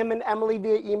connect him and Emily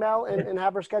via email and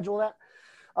have her schedule that?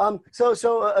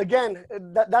 So again,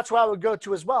 that's where I would go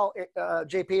to as well,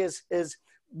 JP, is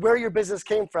where your business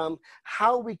came from,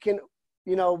 how we can,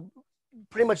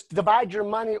 pretty much divide your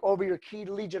money over your key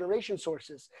lead generation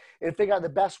sources and figure out the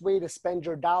best way to spend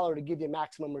your dollar to give you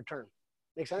maximum return.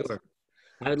 Make sense? Sure.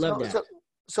 I would love that.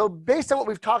 So based on what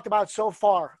we've talked about so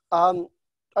far, are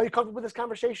you comfortable with this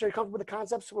conversation? Are you comfortable with the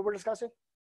concepts we're discussing?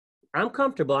 I'm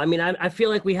comfortable. I mean, I feel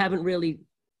like we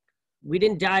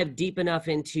didn't dive deep enough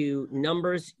into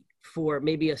numbers for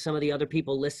maybe some of the other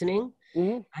people listening.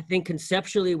 Mm-hmm. I think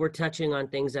conceptually we're touching on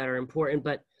things that are important,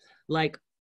 but like,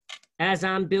 as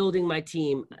I'm building my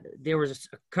team, there was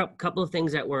a couple of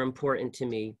things that were important to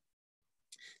me.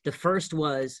 The first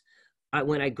was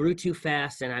when I grew too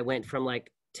fast and I went from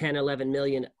like 10, 11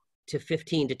 million to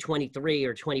 15 to 23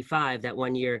 or 25 that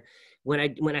 1 year, when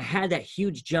I had that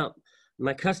huge jump,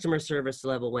 my customer service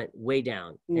level went way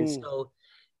down. And so,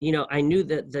 I knew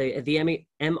that the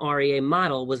MREA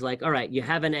model was like, all right, you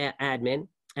have an admin,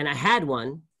 and I had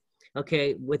one.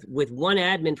 Okay, with one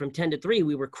admin from 10 to 3,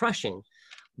 we were crushing,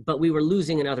 but we were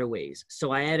losing in other ways.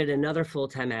 So I added another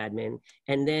full-time admin,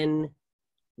 and then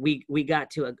we got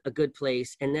to a good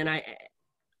place. And then I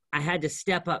had to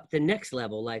step up the next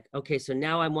level. Like, okay, so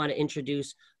now I want to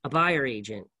introduce a buyer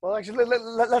agent. Well, actually,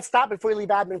 let's stop before you leave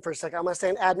admin for a second. I'm going to stay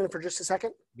in admin for just a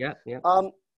second. Yeah.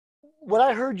 What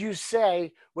I heard you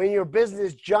say, when your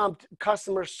business jumped,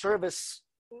 customer service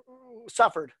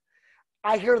suffered.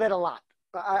 I hear that a lot.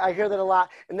 I hear that a lot.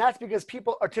 And that's because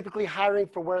people are typically hiring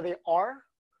for where they are,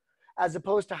 as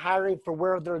opposed to hiring for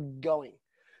where they're going.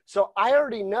 So I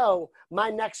already know my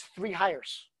next 3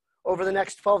 hires over the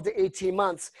next 12 to 18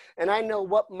 months. And I know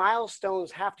what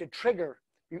milestones have to trigger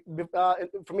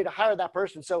for me to hire that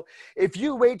person. So if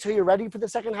you wait till you're ready for the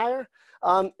second hire,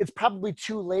 it's probably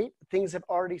too late. Things have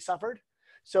already suffered.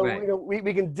 So, Right. you know,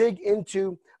 we can dig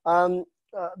into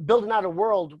building out a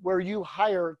world where you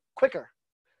hire quicker.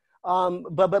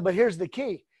 But here's the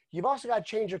key. You've also got to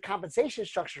change your compensation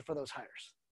structure for those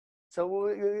hires. So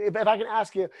if I can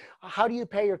ask you, how do you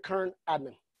pay your current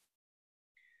admin?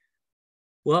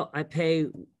 Well, I pay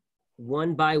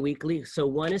one biweekly. So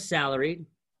one is salaried.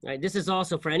 Right. This is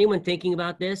also for anyone thinking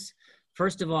about this.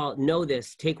 First of all, know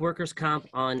this, take workers' comp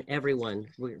on everyone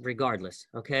regardless.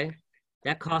 Okay.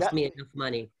 That cost me enough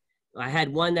money. I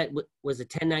had one that was a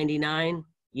 1099.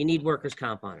 You need workers'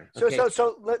 comp on her. Okay?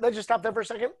 So let's just stop there for a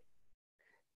second.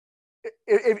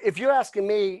 If you're asking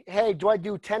me, hey, do I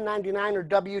do 1099 or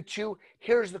W-2?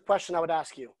 Here's the question I would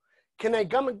ask you. Can they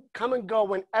come and go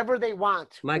whenever they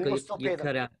want? Michael, you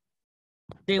cut out.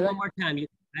 Say it one more time.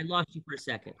 I lost you for a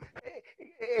second.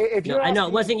 I know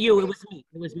it wasn't you. It was me.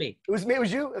 It was me. It was me. It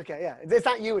was you. Okay, yeah. It's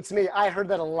not you. It's me. I heard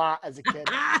that a lot as a kid.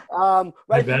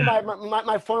 Right through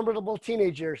my formidable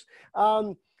teenage years.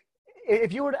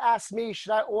 If you were to ask me,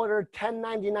 should I order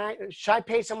 1099? Should I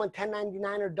pay someone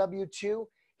 1099 or W-2?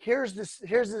 Here's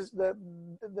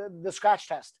the scratch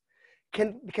test.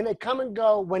 Can they come and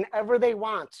go whenever they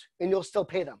want and you'll still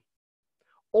pay them?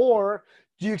 Or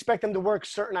do you expect them to work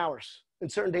certain hours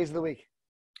and certain days of the week?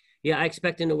 Yeah, I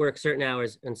expect them to work certain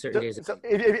hours and certain days. So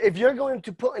if you're going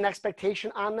to put an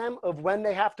expectation on them of when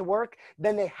they have to work,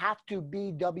 then they have to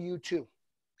be W-2.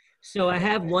 So I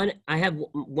have one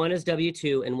is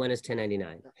W-2 and one is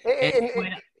 1099.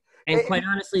 And quite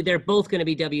honestly, they're both going to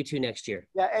be W-2 next year.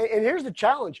 Yeah, and here's the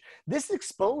challenge. This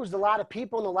exposed a lot of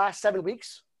people in the last 7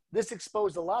 weeks. This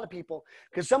exposed a lot of people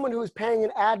because someone who was paying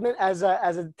an admin as a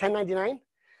 1099,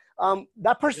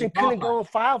 that person couldn't go and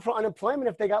file for unemployment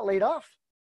if they got laid off.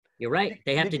 You're right.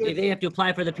 They have to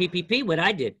apply for the PPP. What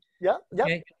I did. Yeah.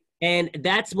 Okay? And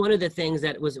that's one of the things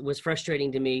that was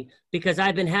frustrating to me because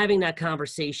I've been having that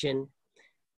conversation,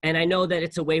 and I know that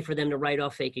it's a way for them to write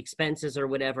off fake expenses or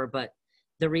whatever. But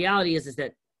the reality is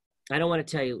that I don't want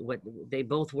to tell you what they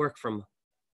both work from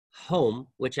home,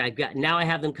 which I got. Now I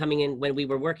have them coming in when we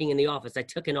were working in the office. I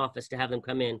took an office to have them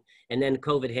come in, and then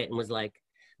COVID hit and was like,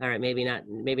 all right, maybe not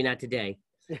today.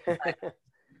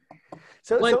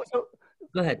 So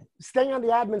go ahead. Staying on the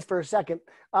admins for a second,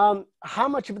 how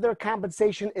much of their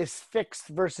compensation is fixed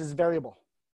versus variable?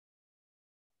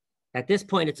 At this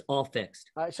point, it's all fixed.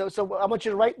 All right, so I want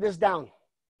you to write this down.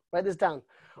 Write this down.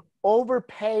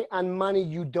 Overpay on money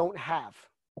you don't have.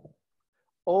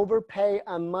 Overpay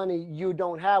on money you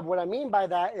don't have. What I mean by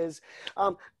that is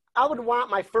I would want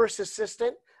my first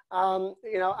assistant, on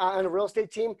a real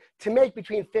estate team to make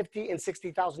between $50,000 and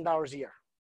 $60,000 a year.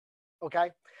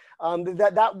 Okay.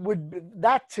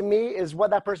 That to me is what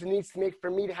that person needs to make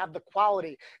for me to have the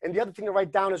quality. And the other thing to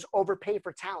write down is overpay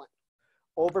for talent.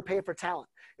 Overpay for talent.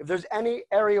 If there's any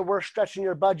area worth stretching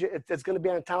your budget, it's going to be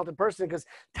on a talented person because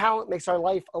talent makes our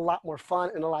life a lot more fun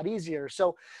and a lot easier.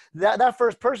 So that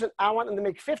first person, I want them to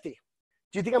make 50. Do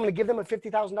you think I'm going to give them a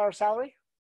 $50,000 salary?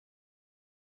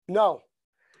 No.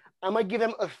 I might give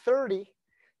them a $30,000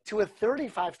 to a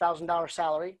 $35,000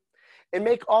 salary and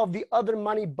make all the other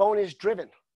money bonus driven.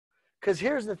 Because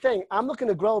here's the thing, I'm looking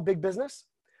to grow a big business.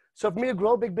 So for me to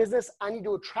grow a big business, I need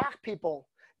to attract people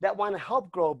that want to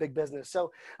help grow a big business.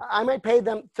 So I might pay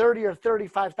them $30,000 or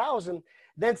 $35,000,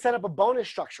 then set up a bonus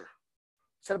structure.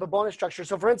 So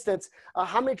for instance,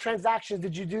 how many transactions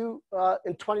did you do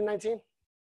in 2019?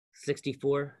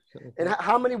 64. And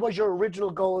how many was your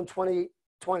original goal in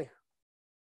 2020?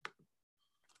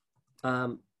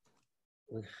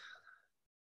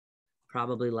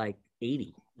 Probably like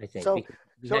 80, I think.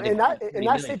 So in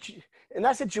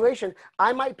that situation,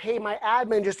 I might pay my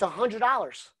admin just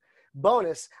 $100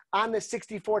 bonus on the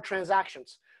 64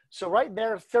 transactions. So right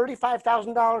there,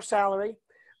 $35,000 salary,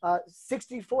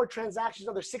 64 transactions,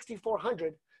 another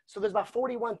 6,400. So there's about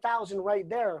 41,000 right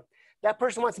there. That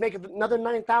person wants to make another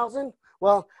 9,000.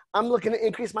 Well, I'm looking to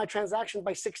increase my transactions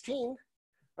by 16,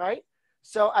 right?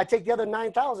 So I take the other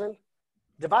 9,000,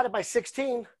 divide it by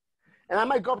 16, and I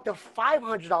might go up to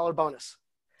 $500 bonus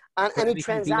on any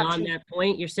transaction. Beyond that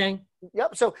point, you're saying?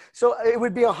 Yep. So it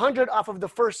would be 100 off of the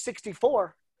first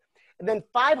 64, and then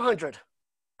 500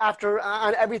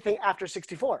 on everything after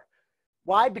 64.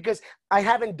 Why? Because I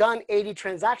haven't done 80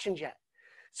 transactions yet.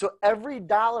 So every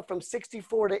dollar from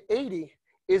 64 to 80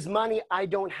 is money I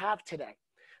don't have today.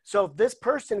 So if this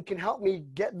person can help me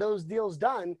get those deals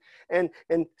done and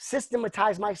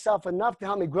systematize myself enough to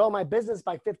help me grow my business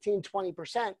by 15,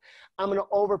 20%, I'm going to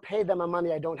overpay them on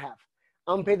money I don't have.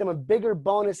 I'm going to pay them a bigger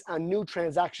bonus on new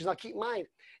transactions. Now keep in mind,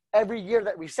 every year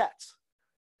that resets.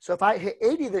 So if I hit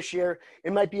 80 this year,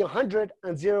 it might be 100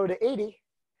 on 0 to 80.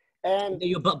 And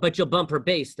But you'll bump her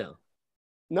base though.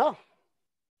 no.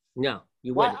 No,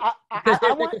 you Why? wouldn't. Because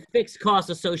there's like a fixed cost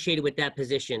associated with that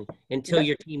position until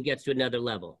your team gets to another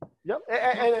level. Yep.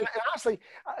 And honestly,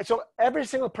 so every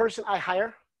single person I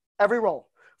hire, every role,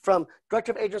 from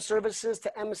Director of Agent Services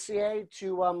to MCA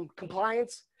to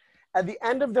compliance, at the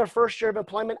end of their first year of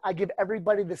employment, I give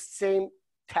everybody the same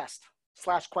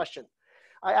test/question.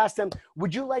 I ask them,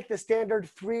 would you like the standard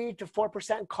 3 to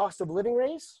 4% cost of living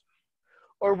raise?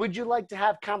 Or would you like to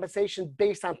have compensation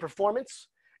based on performance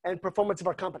and performance of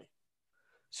our company?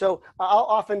 So I'll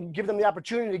often give them the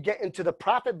opportunity to get into the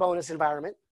profit bonus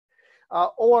environment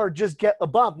or just get a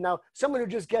bump. Now, someone who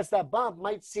just gets that bump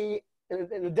might see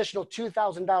an additional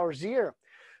 $2,000 a year.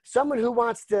 Someone who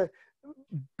wants to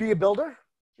be a builder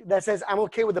that says, I'm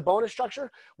okay with the bonus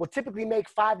structure, will typically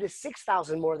make $5,000 to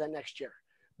 $6,000 more than next year,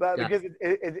 but because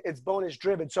it's bonus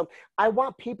driven. So I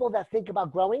want people that think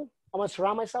about growing. I want to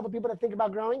surround myself with people that think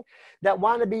about growing, that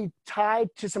want to be tied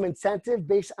to some incentive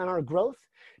based on our growth,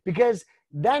 because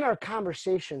then our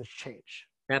conversations change.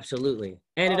 Absolutely.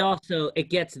 And it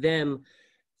gets them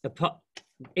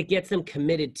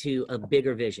committed to a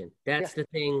bigger vision. That's the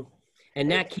thing.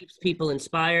 And that keeps people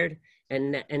inspired.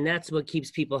 And that's what keeps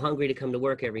people hungry to come to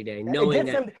work every day, knowing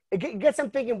it gets them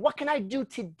thinking, what can I do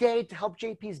today to help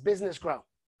JP's business grow?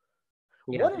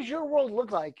 Yeah. What does your world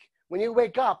look like when you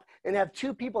wake up and have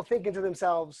two people thinking to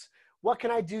themselves, what can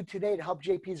I do today to help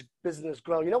JP's business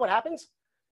grow? You know what happens?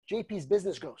 JP's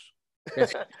business grows.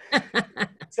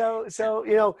 So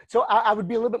I would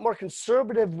be a little bit more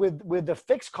conservative with the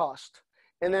fixed cost,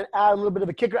 and then add a little bit of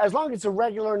a kicker, as long as it's a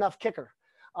regular enough kicker,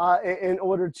 in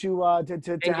order to have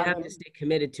to stay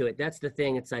committed to it. That's the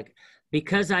thing. It's like,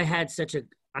 because I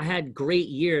had great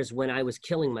years when I was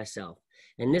killing myself,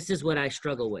 and this is what I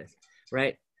struggle with,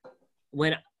 right?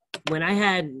 When I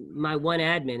had my one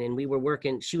admin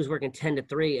and she was working 10 to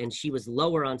 3 and she was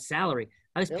lower on salary,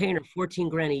 I was paying her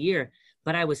 $14,000 a year,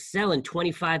 but I was selling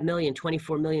 $25 million,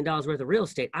 $24 million worth of real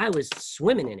estate. I was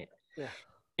swimming in it.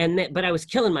 Yeah. But I was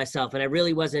killing myself, and I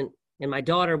really wasn't. And my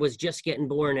daughter was just getting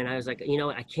born, and I was like, you know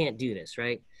what? I can't do this.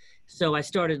 Right. So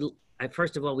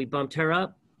first of all, we bumped her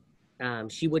up.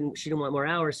 She didn't want more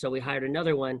hours. So we hired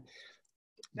another one.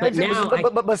 But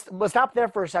but stop there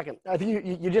for a second. I think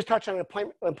you just touched on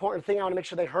an important thing. I want to make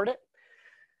sure they heard it.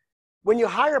 When you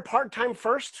hire part-time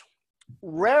first,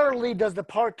 rarely does the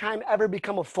part-time ever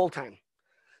become a full-time.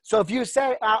 So if you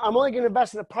say, I'm only going to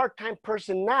invest in a part-time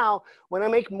person now, when I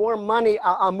make more money,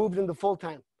 I'll move them to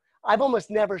full-time. I've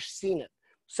almost never seen it.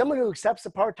 Someone who accepts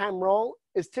a part-time role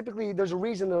is typically, there's a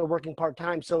reason they're working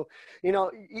part-time. So,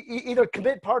 either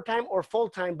commit part-time or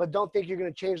full-time, but don't think you're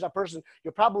going to change that person.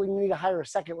 You'll probably need to hire a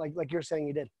second, like you're saying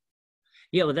you did.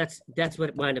 Yeah, well, that's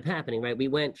what wound up happening, right? We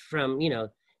went from,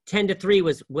 10 to 3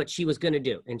 was what she was going to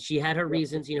do. And she had her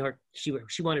reasons, she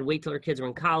wanted to wait till her kids were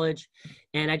in college.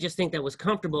 And I just think that was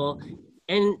comfortable.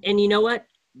 And you know what?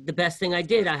 The best thing I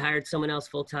did, I hired someone else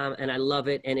full-time, and I love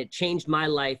it. And it changed my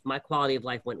life. My quality of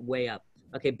life went way up.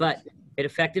 Okay. But it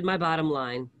affected my bottom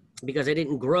line because I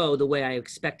didn't grow the way I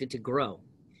expected to grow.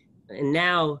 And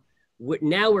now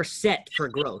we're set for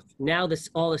growth. Now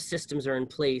all the systems are in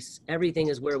place. Everything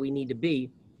is where we need to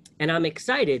be. And I'm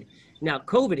excited. Now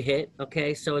COVID hit.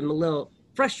 Okay. So I'm a little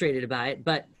frustrated about it,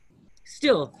 but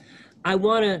still I've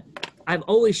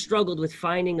always struggled with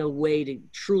finding a way to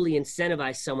truly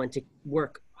incentivize someone to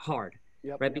work hard.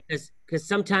 Right. Because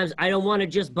sometimes I don't want to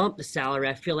just bump the salary.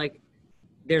 I feel like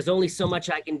there's only so much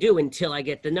I can do until I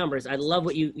get the numbers. I love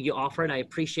what you offered. I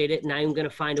appreciate it. And I'm going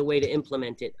to find a way to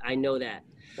implement it. I know that.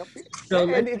 So,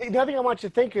 and the other thing I want you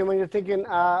to think when you're thinking,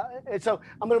 so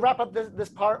I'm going to wrap up this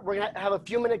part. We're going to have a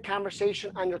few-minute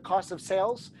conversation on your cost of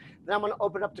sales. Then I'm going to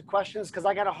open up to questions because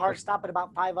I got a hard stop at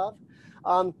about 5 of.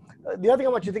 The other thing I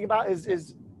want you to think about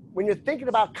is when you're thinking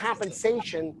about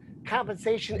compensation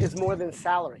is more than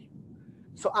salary.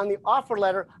 So on the offer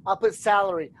letter, I'll put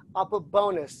salary, I'll put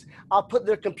bonus, I'll put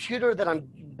their computer that I'm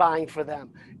buying for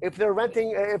them. If they're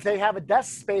renting, if they have a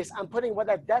desk space, I'm putting what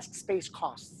that desk space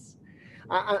costs.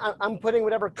 I'm putting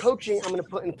whatever coaching I'm going to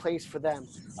put in place for them.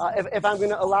 If I'm going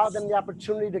to allow them the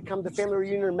opportunity to come to family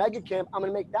reunion or mega camp, I'm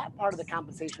going to make that part of the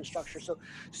compensation structure.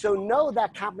 So know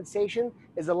that compensation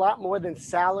is a lot more than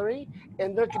salary,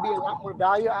 and there could be a lot more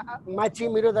value. My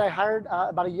team leader that I hired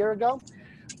about a year ago,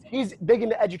 he's big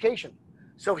into education.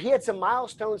 So he had some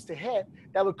milestones to hit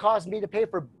that would cause me to pay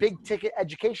for big ticket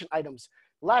education items.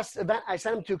 Last event I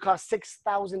sent him to cost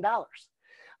 $6,000.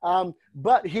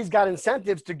 But he's got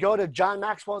incentives to go to John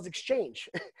Maxwell's Exchange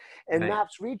and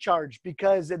Maps Recharge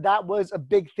because that was a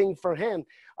big thing for him.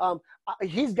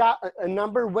 He's got a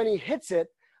number. When he hits it,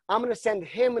 I'm going to send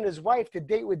him and his wife to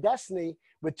Date with Destiny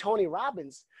with Tony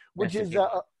Robbins, which is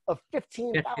a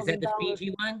 $15,000. Is that the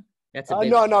Fiji one? That's a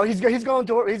big no, he's going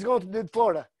to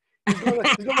Florida. He's going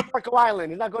to Marco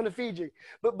Island. He's not going to Fiji.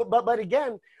 But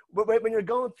again, when you're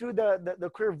going through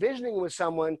the career visioning with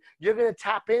someone, you're going to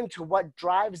tap into what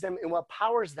drives them and what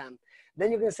powers them.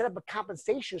 Then you're going to set up a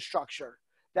compensation structure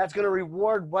that's going to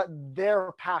reward what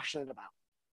they're passionate about.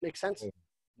 Make sense?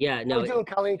 Yeah. No. How you doing,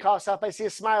 Colleen Kossoff? I see a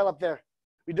smile up there.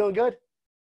 You doing good?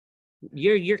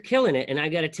 You're killing it, and I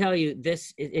got to tell you,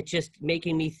 it's just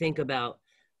making me think about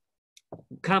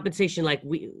compensation.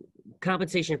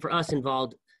 Compensation for us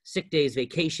involved sick days,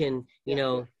 vacation. You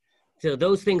know, so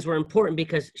those things were important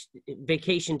because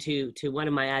vacation to one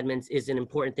of my admins is an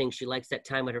important thing. She likes that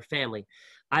time with her family.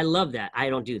 I love that. I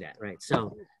don't do that, right?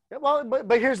 So, well,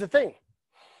 but here's the thing.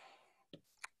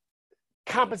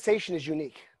 Compensation is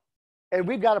unique. And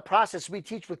we've got a process we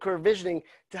teach with career visioning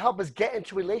to help us get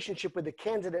into relationship with the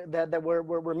candidate that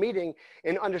we're meeting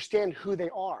and understand who they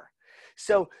are.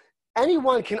 So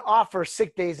anyone can offer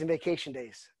sick days and vacation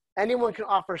days. Anyone can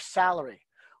offer salary.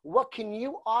 What can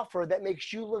you offer that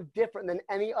makes you look different than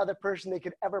any other person they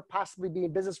could ever possibly be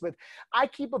in business with? I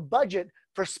keep a budget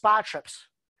for spa trips.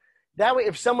 That way,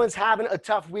 if someone's having a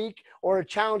tough week or a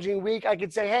challenging week, I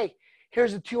could say, hey,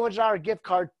 here's a $200 gift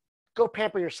card. Go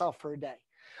pamper yourself for a day.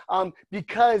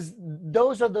 Because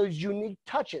those are those unique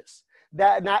touches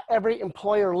that not every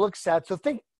employer looks at. So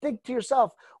think to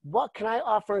yourself, what can I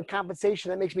offer in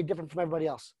compensation that makes me different from everybody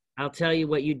else? I'll tell you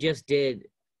what you just did,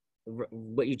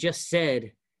 what you just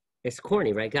said. It's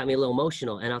corny, right? Got me a little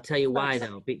emotional. And I'll tell you why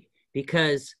though,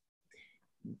 because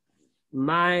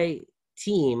my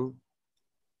team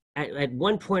at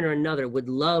one point or another would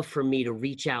love for me to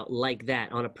reach out like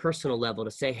that on a personal level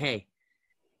to say, hey,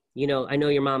 you know, I know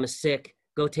your mom is sick.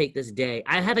 Go take this day.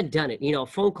 I haven't done it, you know, a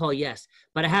phone call, yes,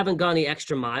 but I haven't gone the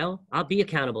extra mile. I'll be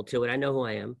accountable to it. I know who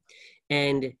I am.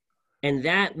 And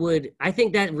that I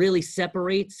think that really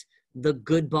separates the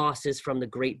good bosses from the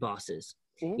great bosses.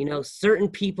 Mm-hmm. You know, certain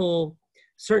people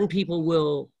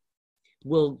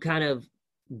will kind of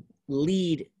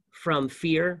lead from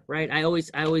fear, right? I always,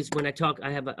 when I talk,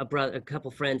 I have a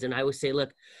couple friends and I always say,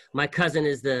 look, my cousin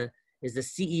is the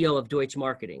CEO of Deutsche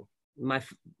Marketing.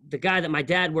 The guy that my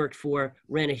dad worked for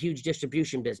ran a huge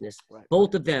distribution business. Right.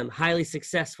 Both of them highly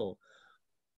successful.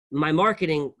 My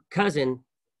marketing cousin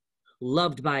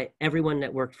loved by everyone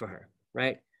that worked for her,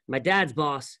 right? My dad's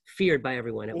boss feared by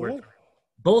everyone that worked for her.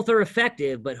 Both are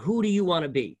effective, but who do you want to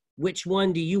be? Which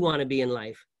one do you want to be in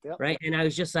life, right? And I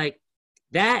was just like,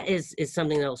 that is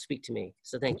something that will speak to me.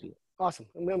 So thank you. Awesome.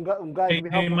 I'm glad.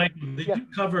 Hey, Mike, did you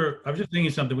cover, I was just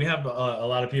thinking something. We have a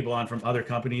lot of people on from other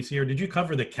companies here. Did you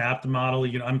cover the capped model?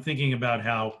 You know, I'm thinking about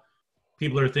how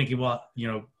people are thinking, well, you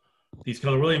know, these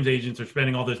Keller Williams agents are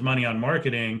spending all this money on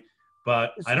marketing,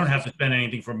 but I don't have to spend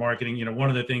anything for marketing. You know, one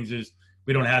of the things is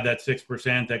we don't have that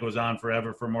 6% that goes on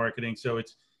forever for marketing. So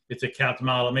it's a capped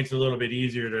model. It makes it a little bit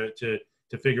easier to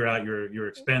figure out your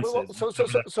expenses.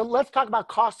 So let's talk about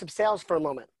cost of sales for a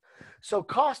moment. So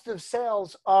cost of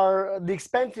sales are the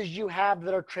expenses you have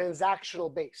that are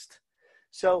transactional based.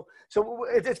 So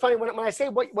it's funny when I say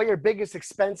what your biggest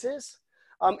expense is,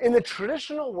 in the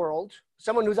traditional world,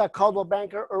 someone who's at Coldwell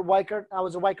Banker or Weichert, I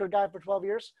was a Weichert guy for 12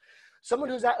 years, someone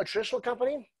who's at a traditional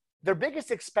company, their biggest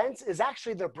expense is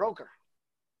actually their broker.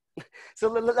 So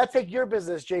let's take your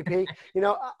business, JP. You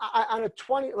know, on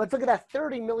let's look at that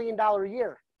 $30 million a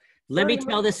year. Let me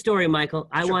tell this story, Michael.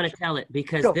 I want to tell it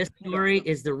because this story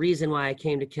is the reason why I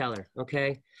came to Keller,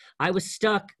 okay? I was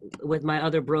stuck with my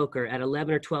other broker at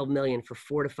 11 or 12 million for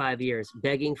 4 to 5 years,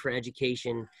 begging for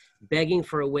education, begging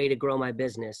for a way to grow my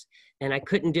business, and I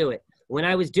couldn't do it. When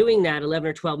I was doing that, 11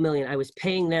 or 12 million, I was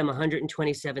paying them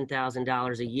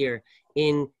 $127,000 a year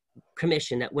in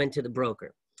commission that went to the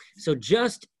broker. So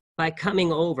just by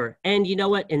coming over, and you know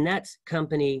what, in that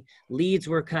company, leads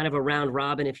were kind of a round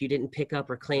robin. If you didn't pick up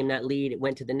or claim that lead, it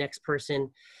went to the next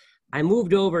person. I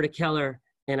moved over to Keller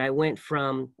and I went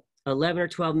from 11 or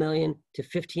 12 million to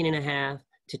 15 and a half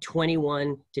to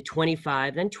 21 to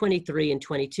 25, then 23 and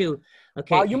 22.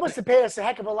 Okay. Well, you must have paid us a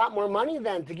heck of a lot more money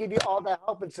then to give you all that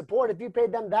help and support. If you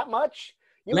paid them that much,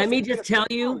 let me just tell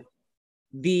you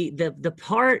the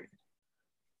part.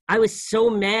 I was so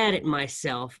mad at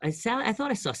myself. I thought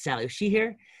I saw Sally. Was she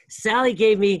here? Sally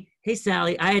gave me, hey,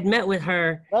 Sally, I had met with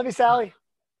her. Love you, Sally.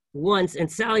 Once, and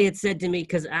Sally had said to me,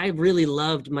 because I really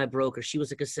loved my broker. She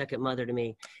was like a second mother to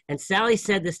me. And Sally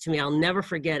said this to me. I'll never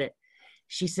forget it.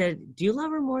 She said, "Do you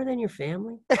love her more than your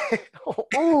family?"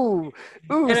 Ooh, And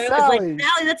I was Sally. like,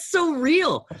 "Sally, that's so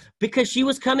real," because she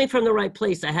was coming from the right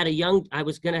place. I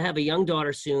was going to have a young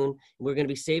daughter soon. We are going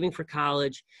to be saving for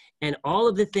college and all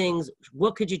of the things.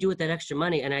 What could you do with that extra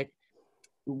money? And I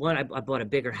bought a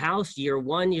bigger house year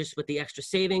one, just with the extra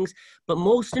savings. But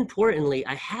most importantly,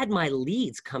 I had my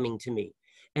leads coming to me.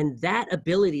 And that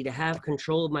ability to have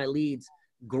control of my leads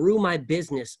grew my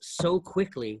business so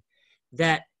quickly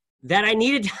that I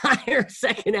needed to hire a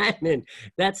second admin.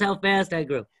 That's how fast I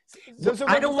grew.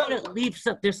 I don't want to leave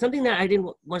there's something that I didn't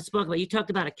want to speak about. You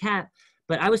talked about a cap,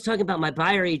 but I was talking about my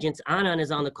buyer agents. Anand is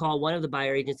on the call, one of the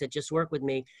buyer agents that just worked with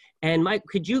me. And Mike,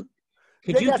 could you?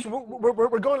 Yes,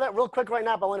 we're going to that real quick right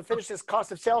now, but I want to finish this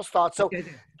cost of sales thought. So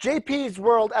JP's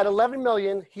world at 11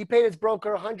 million, he paid his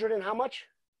broker 100 and how much?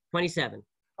 27.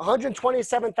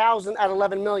 127,000 at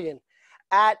 11 million.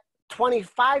 At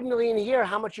 25 million here,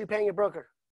 how much are you paying your broker?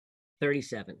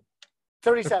 37.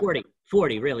 37.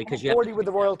 40 really, because you have 40 with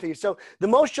the royalty. So the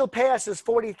most you'll pay us is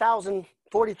 40,000.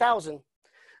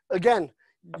 Again,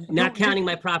 not counting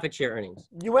my profit share earnings.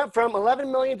 You went from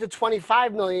 11 million to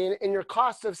 25 million, and your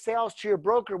cost of sales to your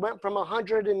broker went from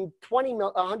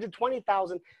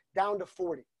 120,000 down to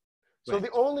 40. So right.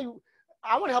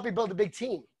 I want to help you build a big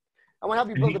team. I want to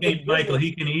help you build a big Michael, business.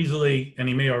 he can easily, and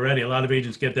he may already, a lot of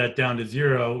agents get that down to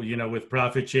zero, with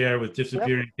profit share, with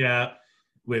disappearing cap,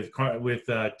 with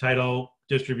title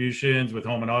distributions, with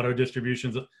home and auto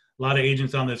distributions. A lot of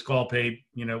agents on this call pay,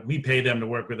 we pay them to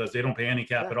work with us. They don't pay any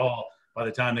cap at all by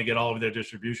the time they get all of their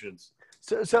distributions.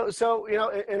 So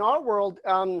in our world,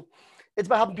 it's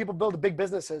about helping people build big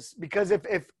businesses, because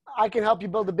if I can help you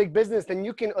build a big business, then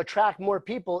you can attract more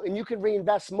people and you can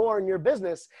reinvest more in your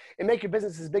business and make your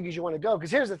business as big as you want to go. Because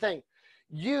here's the thing,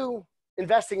 you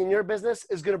investing in your business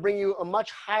is going to bring you a much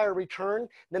higher return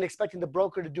than expecting the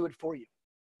broker to do it for you.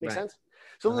 Make sense?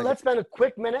 So let's spend a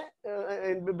quick minute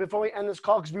and before we end this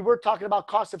call, because we were talking about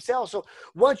cost of sales. So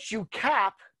once you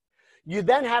cap, you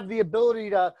then have the ability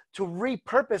to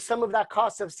repurpose some of that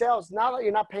cost of sales. Now that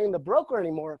you're not paying the broker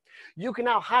anymore, you can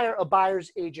now hire a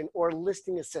buyer's agent or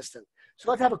listing assistant. So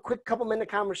let's have a quick couple-minute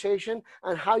conversation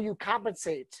on how you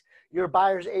compensate your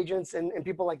buyer's agents and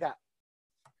people like that.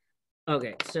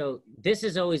 Okay, so this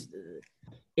is always,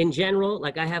 in general,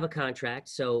 like I have a contract.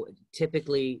 So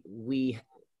typically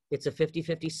it's a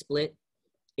 50-50 split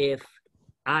if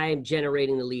I'm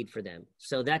generating the lead for them.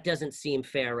 So that doesn't seem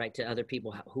fair, right, to other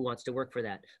people who wants to work for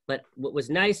that. But what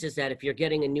was nice is that if you're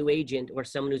getting a new agent or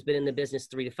someone who's been in the business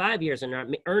 3 to 5 years and not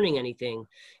earning anything,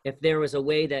 if there was a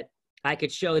way that I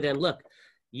could show them, look,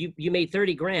 you made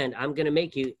 30 grand, I can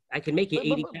make you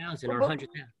 80,000 or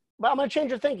 100,000. But I'm going to change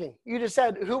your thinking. You just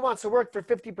said, who wants to work for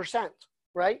 50%,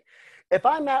 right? If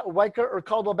I'm at Weicker or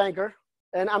Coldwell Banker,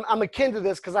 and I'm akin to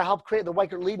this because I helped create the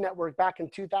Weicker Lead Network back in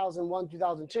 2001,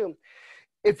 2002.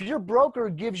 If your broker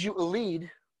gives you a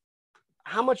lead,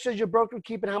 how much does your broker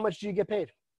keep and how much do you get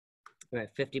paid? Right,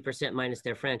 50% minus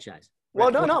their franchise.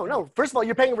 Well, no. First of all,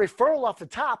 you're paying a referral off the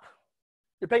top.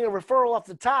 You're paying a referral off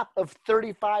the top of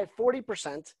 35,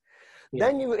 40%. Yeah.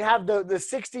 Then you have the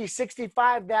 60,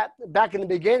 65 that back in the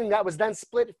beginning that was then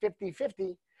split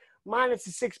 50-50 minus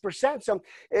the 6%. So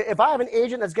if I have an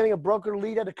agent that's getting a broker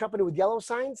lead at a company with yellow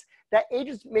signs, that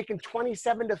agent's making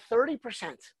 27 to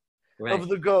 30%. Right. Of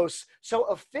the gross. So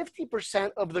a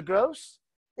 50% of the gross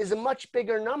is a much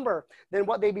bigger number than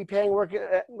what they'd be paying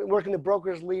working the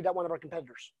broker's lead at one of our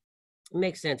competitors. It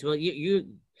makes sense. Well, you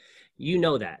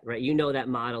know that, right? You know that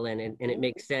model and it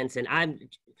makes sense. And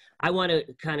I want to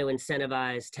kind of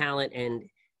incentivize talent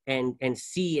and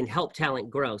see and help talent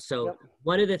grow. So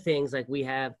one of the things like we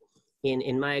have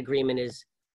in my agreement is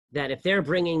that if they're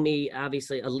bringing me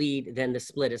obviously a lead, then the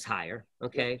split is higher.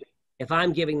 Okay. If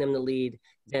I'm giving them the lead,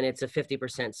 then it's a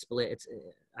 50% split.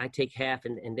 I take half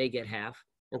and they get half.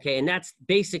 Okay. And that's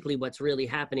basically what's really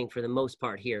happening for the most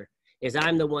part here is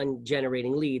I'm the one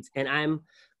generating leads and I'm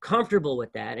comfortable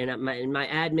with that. And my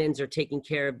admins are taking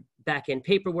care of back end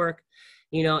paperwork,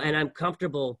 and I'm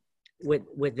comfortable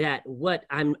with that. What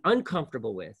I'm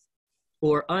uncomfortable with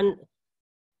or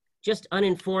just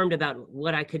uninformed about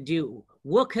what I could do.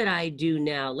 What could I do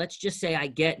now? Let's just say I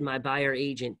get my buyer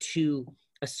agent to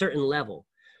a certain level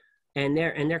and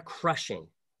they're crushing.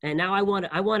 And now I want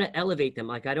to elevate them.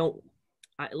 Like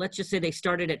let's just say they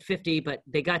started at 50, but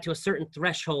they got to a certain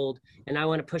threshold and I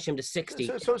want to push them to 60.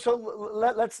 So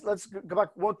let's go back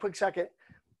one quick second.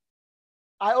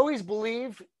 I always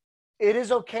believe it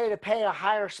is okay to pay a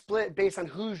higher split based on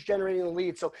who's generating the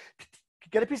lead. So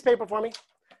get a piece of paper for me.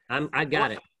 I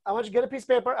got it. I want you to get a piece of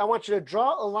paper. I want you to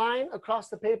draw a line across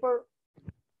the paper.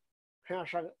 Hang on a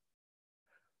second.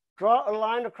 Draw a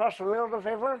line across the middle of the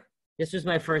paper. This was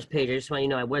my first page. I just want you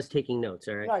to know I was taking notes,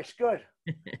 all right? Nice, good.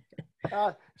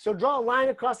 So draw a line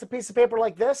across the piece of paper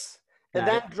like this, and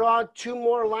then draw 2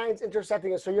 more lines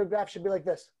intersecting it. So your graph should be like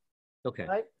this. Okay.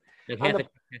 Right? Like half a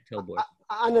tic-tac-toe board.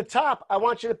 On the top, I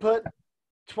want you to put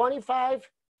 25,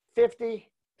 50,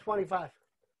 25.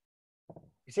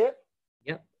 You see it?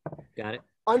 Yep. Got it.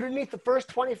 Underneath the first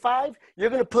 25, you're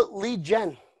going to put lead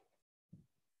gen.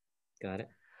 Got it.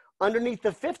 Underneath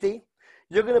the 50,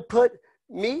 you're going to put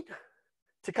meet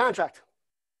to contract.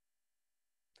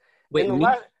 Wait,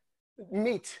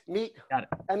 meet. Got it.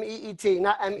 M-E-E-T,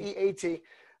 not M-E-A-T.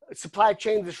 Supply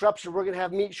chain disruption. We're going to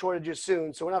have meat shortages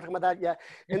soon. So we're not talking about that yet.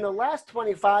 In the last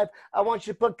 25, I want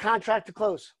you to put contract to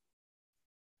close.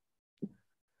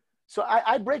 So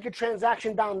I break a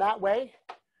transaction down that way.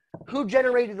 Who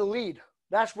generated the lead?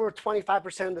 That's worth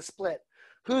 25% of the split.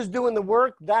 Who's doing the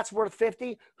work? That's worth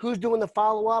 50. Who's doing the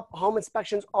follow-up, home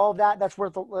inspections, all of that? That's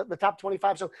worth the top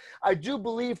 25. So I do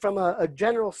believe from a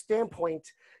general standpoint,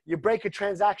 you break a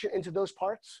transaction into those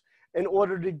parts in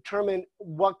order to determine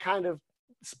what kind of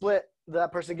split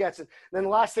that person gets. And then the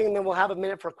last thing, and then we'll have a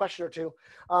minute for a question or two.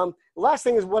 The last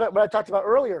thing is what I talked about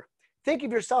earlier. Think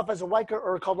of yourself as a Weicker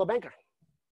or a Coldwell banker.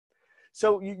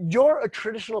 So you're a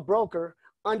traditional broker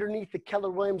underneath the Keller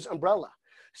Williams umbrella.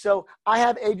 So I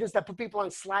have agents that put people on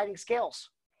sliding scales,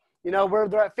 you know, where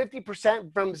they're at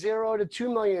 50% from 0 to 2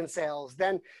 million in sales,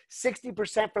 then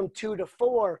 60% from 2 to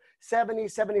 4, 70,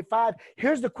 75.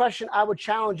 Here's the question I would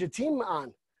challenge a team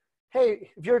on.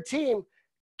 Hey, if you're a team,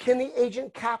 can the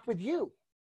agent cap with you?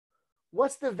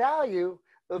 What's the value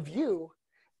of you?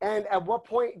 And at what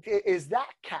point is that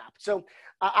capped? So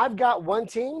I've got one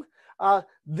team,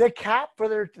 the cap for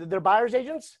their buyer's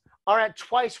agents are at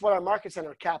twice what our market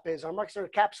center cap is. Our market center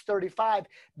cap's 35,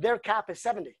 their cap is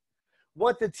 70.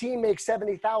 Once the team makes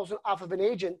 70,000 off of an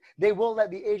agent, they will let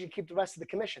the agent keep the rest of the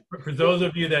commission. For those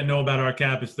of you that know about our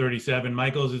cap is 37,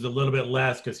 Michael's is a little bit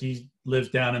less because he lives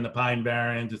down in the Pine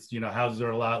Barrens. It's, you know, houses are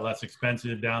a lot less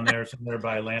expensive down there, somewhere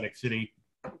by Atlantic City.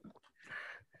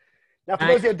 Now, for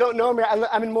those that don't know me,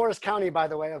 I'm in Morris County, by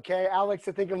the way, okay? I like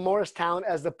to think of Morristown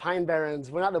as the Pine Barrens.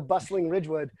 We're not the bustling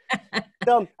Ridgewood.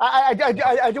 So I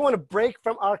do want to break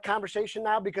from our conversation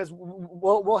now because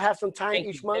we'll have some time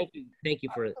each month. Thank you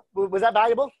for it. Was that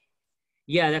valuable?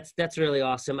 Yeah, that's really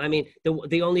awesome. I mean,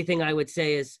 the only thing I would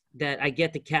say is that I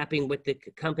get the capping with the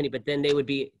company, but then they would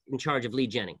be in charge of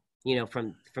lead genning, you know,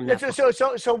 from that.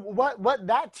 So what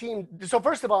that team, so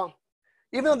first of all,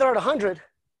 even though they're at 100,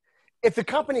 if the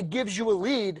company gives you a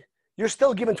lead, you're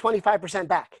still giving 25%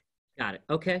 back. Got it.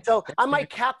 Okay. So I might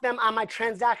cap them on my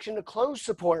transaction to close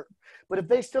support, but if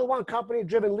they still want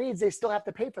company-driven leads, they still have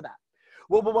to pay for that.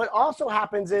 Well, but what also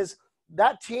happens is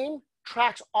that team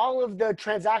tracks all of the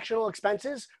transactional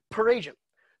expenses per agent.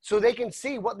 So they can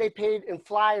see what they paid in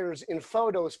flyers, in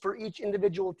photos for each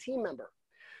individual team member.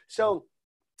 So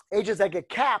agents that get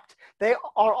capped, they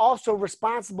are also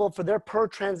responsible for their per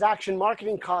transaction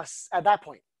marketing costs at that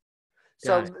point.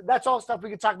 So that's all stuff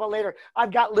we can talk about later.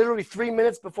 I've got literally 3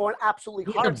 minutes before an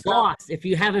absolutely hard stop. Boss. If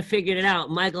you haven't figured it out,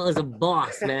 Michael is a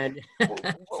boss, man.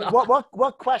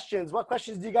 What questions? What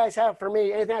questions do you guys have for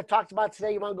me? Anything I talked about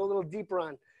today you want to go a little deeper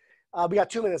on? We got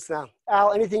 2 minutes now.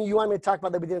 Al, anything you want me to talk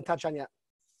about that we didn't touch on yet?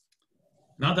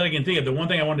 Not that I can think of. The one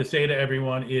thing I wanted to say to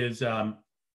everyone is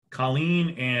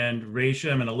Colleen and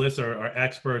Rasham and Alyssa are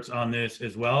experts on this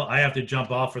as well. I have to jump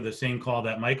off for the same call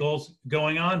that Michael's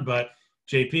going on, but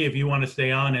JP, if you want to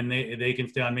stay on and they can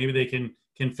stay on, maybe they can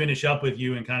finish up with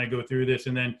you and kind of go through this.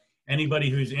 And then anybody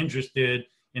who's interested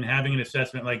in having an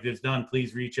assessment like this done,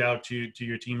 please reach out to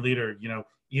your team leader, you know,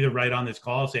 either right on this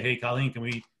call, say, hey, Colleen, can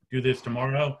we do this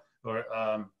tomorrow? Or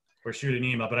shoot an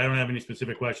email. But I don't have any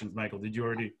specific questions, Michael. Did you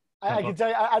already? I can tell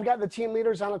you, I've got the team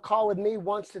leaders on a call with me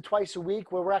once to twice a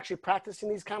week where we're actually practicing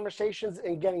these conversations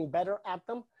and getting better at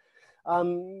them.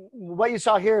 What you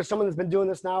saw here is someone that's been doing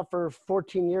this now for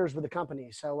 14 years with the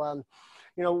company. So,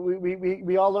 you know,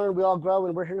 we all learn, we all grow,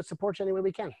 and we're here to support you any way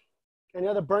we can. Any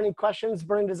other burning questions,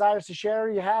 burning desires to share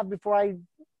you have before I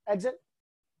exit?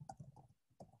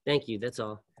 Thank you. That's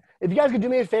all. If you guys could do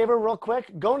me a favor real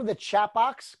quick, go into the chat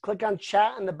box, click on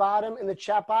chat in the bottom in the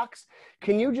chat box.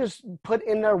 Can you just put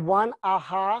in there one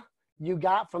aha you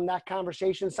got from that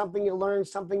conversation, something you learned,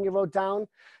 something you wrote down,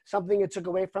 something you took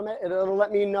away from it? It'll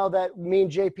let me know that me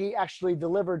and JP actually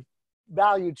delivered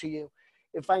value to you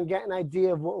if I can get an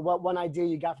idea of what one idea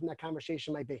you got from that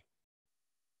conversation might be.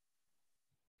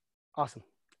 Awesome.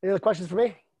 Any other questions for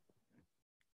me?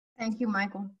 Thank you,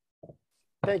 Michael.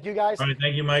 Thank you, guys. All right.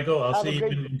 Thank you, Michael. I'll see you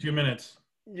in 2 minutes.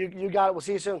 You got it. We'll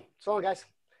see you soon. So long, guys.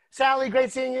 Sally,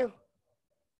 great seeing you.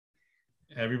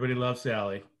 Everybody loves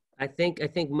Sally. I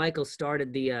think Michael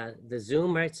started the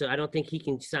Zoom, right? So I don't think he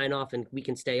can sign off and we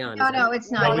can stay on. No, Is that- no,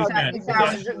 it's not. No, It's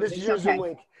our- This is it's your Zoom okay.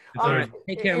 link. It's all right.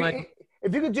 Take care, Michael.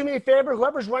 If you could do me a favor,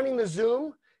 whoever's running the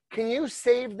Zoom, can you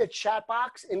save the chat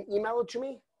box and email it to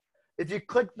me? If you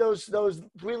click those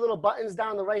 3 little buttons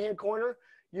down in the right-hand corner,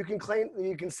 you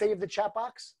can save the chat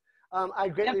box. I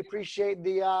greatly appreciate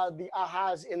the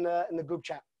ahas in the group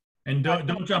chat. And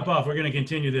don't jump off. We're going to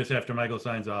continue this after Michael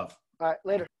signs off. All right,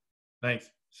 later.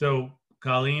 Thanks. So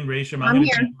Colleen, Rasham, I'm I'm going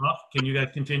to here. jump off. Can you guys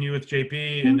continue with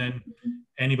JP, and then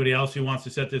anybody else who wants to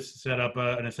set up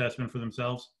an assessment for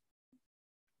themselves?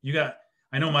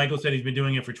 I know Michael said he's been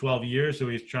doing it for 12 years, so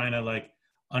he's trying to like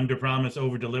under promise,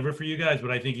 over deliver for you guys, but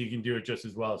I think you can do it just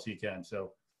as well as he can.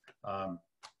 So,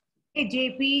 hey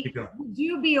JP, would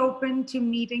you be open to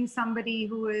meeting somebody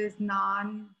who is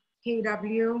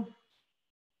non-KW?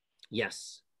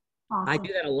 Yes. Awesome. I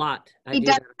do that a lot. He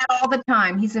does that all the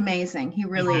time. He's amazing. He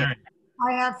really is.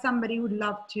 I have somebody who'd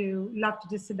love to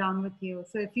just sit down with you.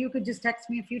 So if you could just text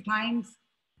me a few times,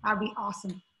 that'd be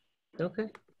awesome. Okay.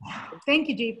 Thank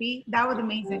you, JP. That was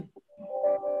amazing.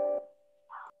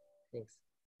 Thanks.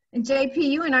 And JP,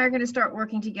 you and I are going to start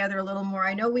working together a little more.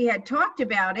 I know we had talked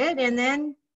about it, and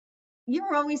then you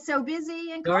were always so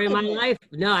busy. And Story of my life.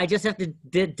 No, I just have to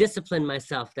discipline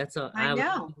myself. That's all. I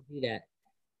know. Do that.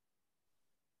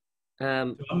 So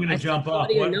I'm going to jump off.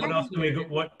 What else can we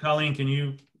go? Colleen, can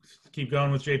you keep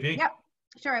going with JP? Yep,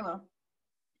 sure I will.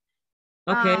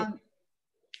 Okay.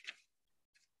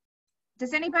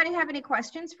 Does anybody have any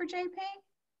questions for JP?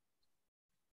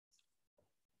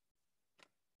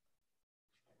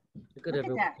 Look at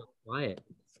that. So quiet.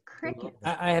 Cricket.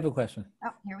 I have a question.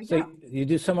 Oh, here we So go. you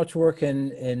do so much work in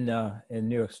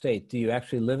New York State. Do you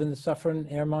actually live in the Suffern,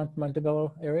 Airmont,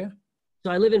 Montebello area? So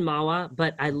I live in Mahwah,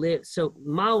 but I lived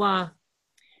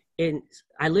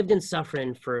in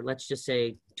Suffern for, let's just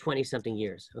say, 20 something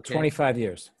years. Okay. 25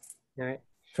 years. All right.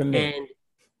 For me.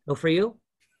 And for you?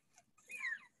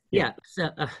 Yeah.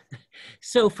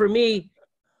 So for me,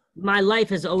 my life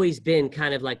has always been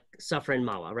kind of like Suffern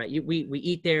Mahwah, right? We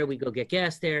eat there, we go get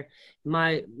gas there.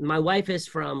 My wife is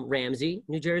from Ramsey,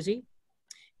 New Jersey.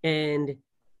 And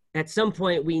at some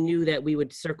point we knew that we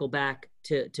would circle back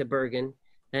to Bergen.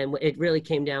 And it really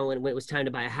came down when it was time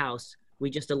to buy a house. We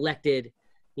just elected,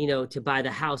 to buy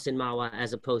the house in Mahwah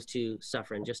as opposed to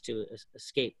Suffern, just to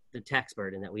escape the tax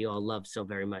burden that we all love so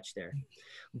very much there.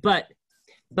 But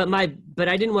I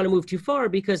didn't want to move too far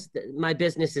because my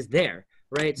business is there,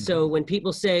 right? Mm-hmm. So when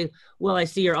people say, well, I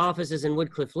see your office is in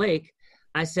Woodcliff Lake,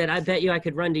 I said, I bet you I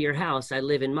could run to your house. I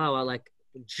live in Mahwah, like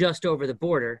just over the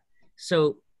border.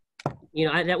 So,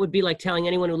 that would be like telling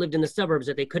anyone who lived in the suburbs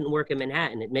that they couldn't work in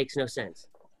Manhattan. It makes no sense.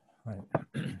 Right.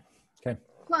 Okay.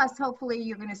 Plus, hopefully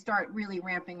you're going to start really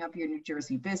ramping up your New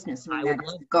Jersey business. I would that's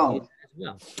love the goal. to do that as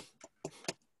well.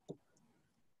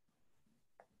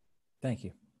 Thank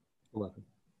you. You're welcome.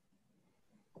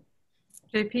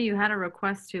 JP, you had a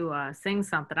request to sing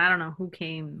something. I don't know who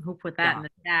put that in the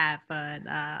chat, but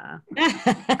I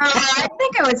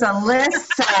think it was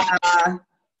Alyssa.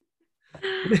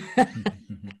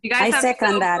 You guys I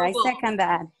second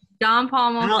that. Jon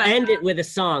Paul Molfetta. I'll end it with a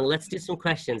song. Let's do some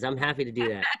questions. I'm happy to do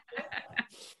that.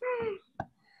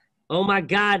 Oh my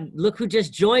God, look who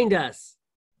just joined us.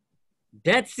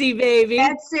 Betsy, baby.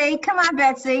 Betsy, come on,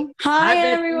 Betsy. Hi, Betsy.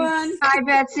 everyone. Hi,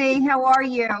 Betsy. How are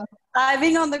you? I've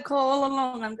been on the call all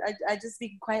along. I just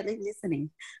been quietly listening.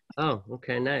 Oh,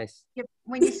 okay, nice.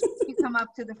 When you speak, you come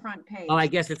up to the front page. Oh, I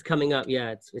guess it's coming up.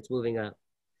 Yeah, it's moving up.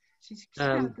 She's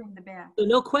kind of in the back. So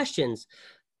no questions.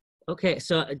 Okay,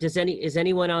 so is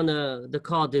anyone on the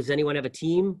call? Does anyone have a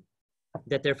team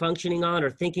that they're functioning on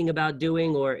or thinking about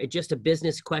doing, or it's just a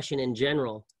business question in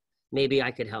general? Maybe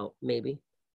I could help. Maybe.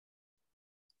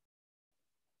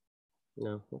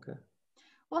 No. Okay.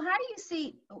 Well,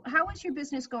 how is your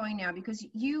business going now? Because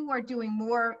you are doing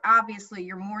more, obviously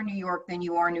you're more New York than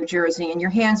you are New Jersey, and your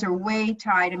hands are way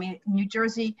tied. I mean, New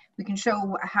Jersey, we can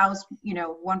show a house,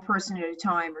 one person at a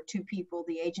time or two people,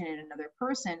 the agent and another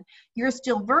person. You're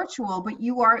still virtual, but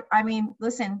you are,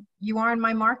 listen, you are in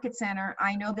my market center.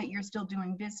 I know that you're still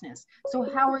doing business.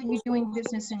 So how are you doing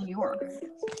business in New York?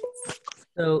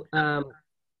 So,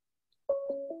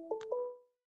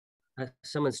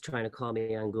 someone's trying to call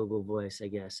me on Google Voice, I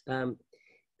guess.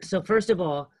 So first of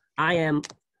all, a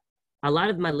lot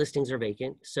of my listings are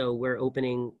vacant. So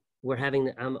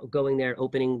I'm going there,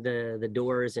 opening the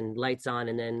doors and lights on,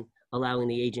 and then allowing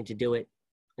the agent to do it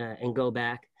and go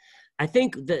back. I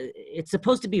think it's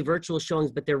supposed to be virtual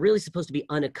showings, but they're really supposed to be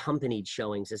unaccompanied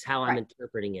showings is how I'm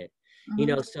interpreting it.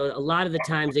 Mm-hmm. So a lot of the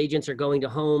times agents are going to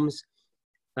homes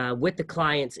with the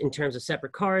clients in terms of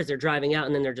separate cars. They're driving out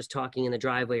and then they're just talking in the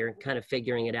driveway or kind of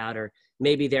figuring it out. Or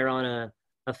maybe they're on a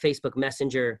Facebook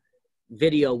Messenger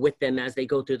video with them as they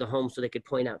go through the home so they could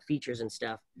point out features and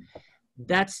stuff.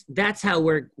 That's how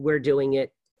we're doing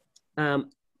it.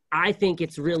 I think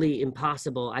it's really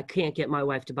impossible. I can't get my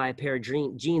wife to buy a pair of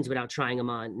jeans without trying them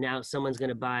on. Now someone's going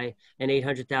to buy an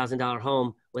 $800,000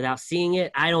 home without seeing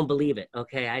it. I don't believe it.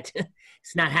 Okay.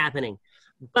 It's not happening,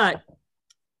 but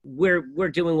we're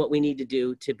doing what we need to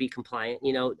do to be compliant.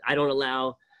 You know, I don't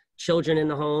allow children in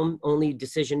the home, only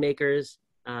decision makers,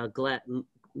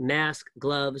 mask,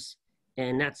 gloves,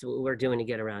 and that's what we're doing to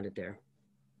get around it there.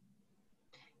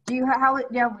 Do you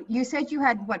you said you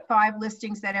had what, 5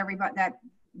 listings that everybody that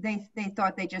they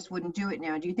thought they just wouldn't do it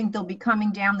now. Do you think they'll be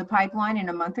coming down the pipeline in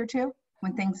a month or two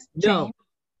when things change?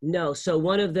 No. So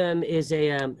one of them is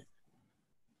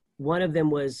one of them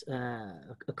was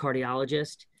a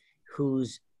cardiologist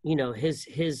who's, you know,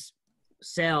 his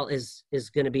sale is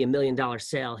going to be $1 million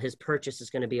sale. His purchase is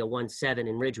going to be a 1.7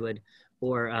 in Ridgewood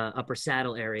or Upper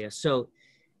Saddle area. So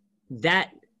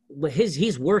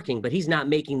he's working, but he's not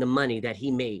making the money that he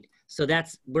made. So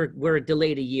we're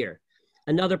delayed a year.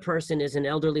 Another person is an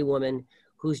elderly woman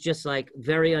who's just like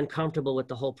very uncomfortable with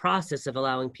the whole process of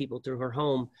allowing people through her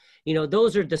home. You know,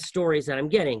 those are the stories that I'm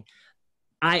getting.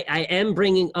 I am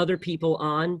bringing other people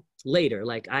on later.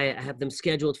 Like I have them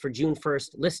scheduled for June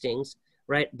 1st listings,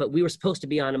 right? But we were supposed to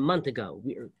be on a month ago.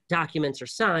 Documents are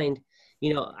signed.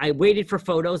 You know, I waited for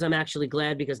photos. I'm actually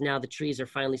glad because now the trees are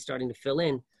finally starting to fill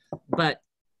in. But,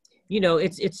 you know,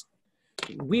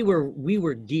 we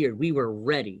were geared, we were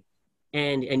ready.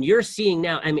 And you're seeing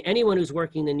now, I mean, anyone who's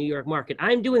working the New York market,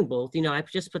 I'm doing both. You know, I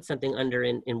just put something under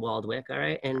in Waldwick, all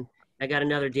right? And I got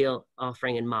another deal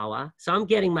offering in Mawa. So I'm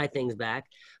getting my things back.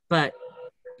 But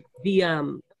the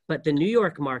New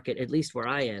York market, at least where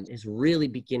I am, is really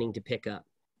beginning to pick up.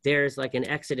 There's like an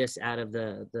exodus out of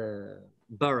the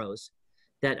boroughs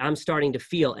that I'm starting to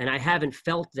feel. And I haven't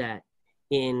felt that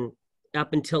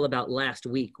up until about last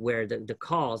week, where the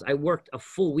calls, I worked a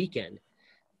full weekend.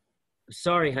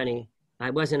 Sorry, honey, I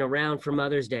wasn't around for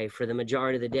Mother's Day for the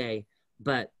majority of the day,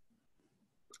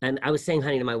 and I was saying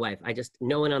honey to my wife.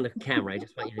 No one on the camera. I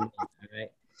just want you to know,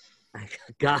 all right?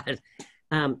 God.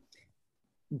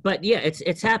 But yeah,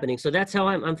 it's happening. So that's how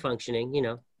I'm functioning, you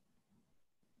know.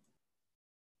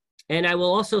 And I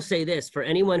will also say this, for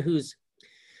anyone who's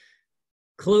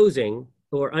closing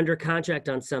or under contract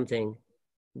on something,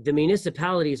 the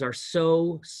municipalities are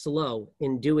so slow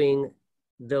in doing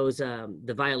those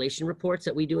the violation reports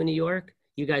that we do in New York.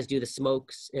 You guys do the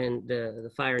smokes and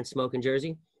the fire and smoke in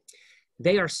Jersey.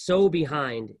 They are so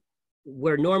behind,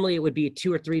 where normally it would be a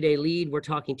 2 or 3 day lead. We're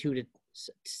talking 2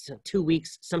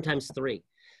 weeks, sometimes 3.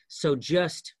 So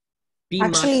just be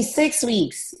actually 6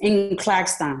 weeks in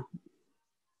Clarkstown.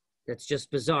 That's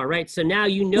just bizarre, right? So now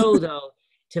you know though,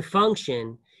 to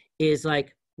function is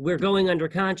like, we're going under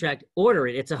contract, order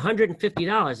it. It's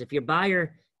 $150. If your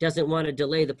buyer doesn't want to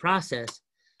delay the process,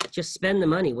 just spend the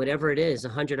money, whatever it is,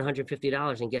 $100,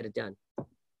 $150, and get it done. All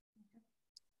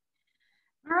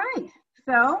right.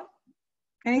 So,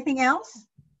 anything else?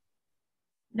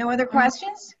 No other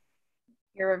questions?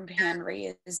 Your hand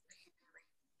raised.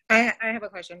 I have a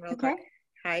question real quick.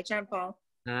 Hi, Jon Paul.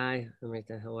 Hi,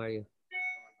 Amrita. How are you?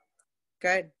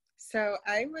 Good. So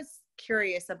I was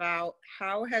curious about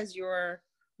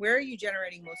where are you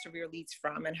generating most of your leads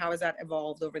from, and how has that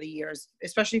evolved over the years,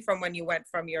 especially from when you went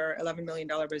from your $11 million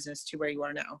business to where you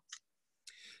are now?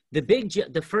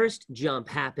 The first jump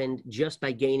happened just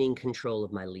by gaining control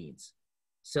of my leads.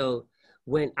 So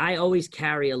when I always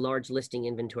carry a large listing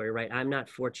inventory, right? I'm not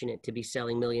fortunate to be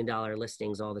selling $1 million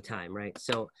listings all the time, right?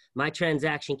 So my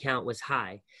transaction count was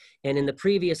high. And in the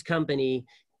previous company,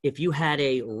 if you had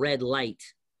a red light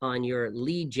on your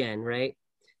lead gen, right?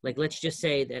 Like, let's just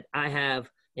say that I have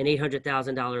an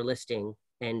 $800,000 listing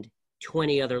and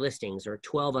 20 other listings or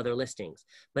 12 other listings,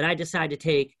 but I decide to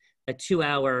take a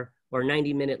 2-hour or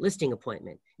 90-minute listing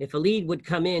appointment. If a lead would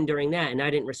come in during that and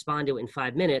I didn't respond to it in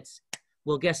 5 minutes,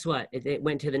 well, guess what? It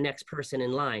went to the next person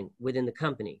in line within the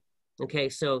company. Okay,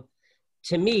 so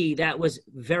to me, that was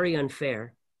very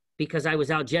unfair because I was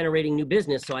out generating new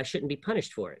business, so I shouldn't be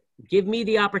punished for it. Give me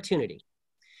the opportunity.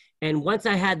 And once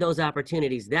I had those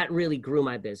opportunities, that really grew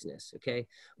my business, okay?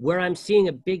 Where I'm seeing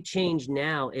a big change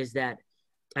now is that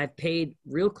I've paid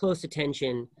real close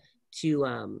attention to,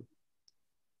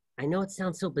 I know it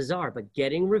sounds so bizarre, but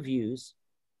getting reviews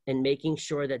and making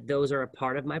sure that those are a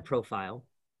part of my profile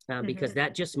because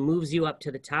that just moves you up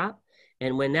to the top.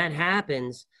 And when that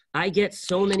happens, I get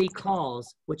so many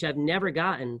calls, which I've never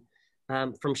gotten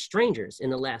from strangers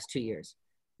in the last 2 years.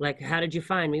 Like, how did you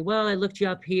find me? Well, I looked you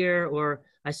up here, or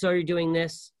I saw you doing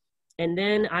this. And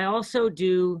then I also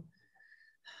do,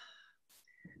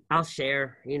 I'll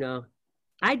share, you know,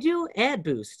 I do ad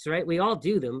boosts, right? We all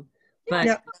do them. But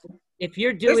Yeah. if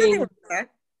you're There's nothing doing, wrong with that.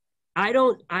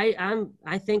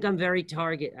 I think I'm very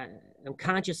I'm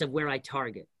conscious of where I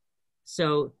target.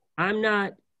 So I'm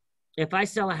not, if I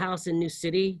sell a house in New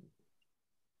City,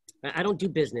 I don't do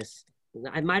business.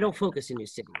 I don't focus in New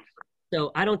City. So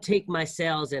I don't take my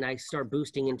sales and I start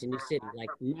boosting into New City. Like,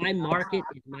 my market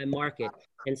is my market.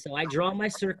 And so I draw my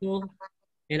circle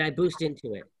and I boost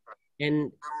into it.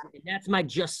 And that's my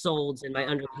just solds and my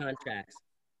under contracts.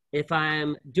 If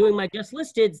I'm doing my just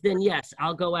listeds, then yes,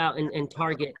 I'll go out and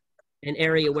target an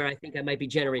area where I think I might be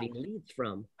generating leads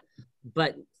from.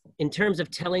 But in terms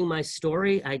of telling my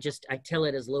story, I tell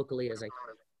it as locally as I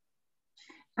can.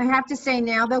 I have to say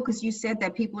now, though, because you said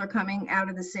that people are coming out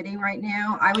of the city right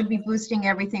now, I would be boosting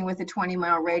everything with a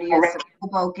 20-mile radius of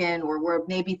Hoboken, or we're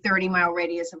maybe 30-mile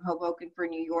radius of Hoboken for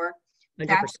New York. 100%.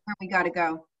 That's where we got to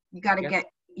go. You got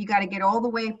to get all the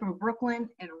way from Brooklyn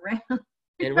and around.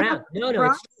 And round. No, it's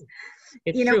true.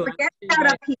 It's you know, true. Forget about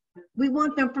up here. We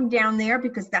want them from down there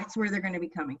because that's where they're going to be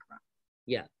coming from.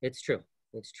 Yeah, it's true.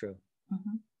 It's true.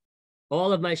 Mm-hmm.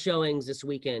 All of my showings this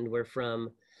weekend were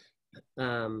from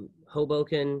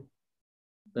Hoboken,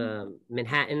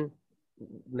 Manhattan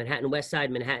West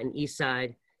Side, Manhattan East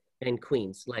Side, and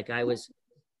Queens. Like,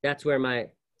 that's where my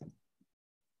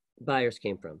buyers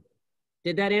came from.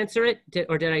 Did that answer it? Did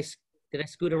I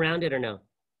scoot around it or no?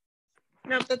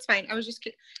 No, that's fine. I was just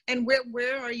kidding. And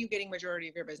where are you getting majority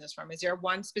of your business from? Is there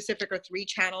one specific or three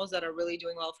channels that are really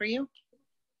doing well for you?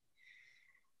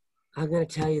 I'm going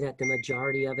to tell you that the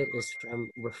majority of it is from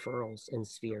referrals and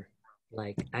Sphere.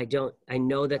 Like, I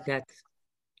know that that's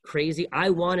crazy. I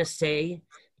want to say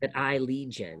that I lead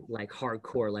gen, like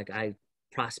hardcore, like I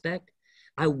prospect.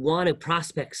 I want to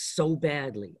prospect so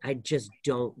badly. I just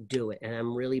don't do it. And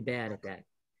I'm really bad at that.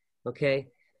 Okay.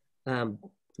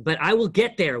 But I will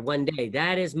get there one day.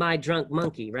 That is my drunk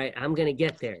monkey, right? I'm going to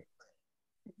get there.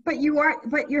 But you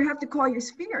have to call your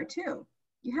Sphere too.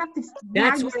 You have to.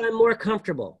 That's where I'm more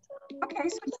comfortable. Okay.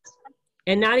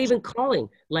 And not even calling.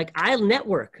 Like, I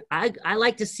network. I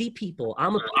like to see people.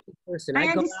 I'm a people person. I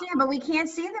understand, but we can't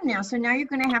see them now. So now you're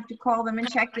going to have to call them and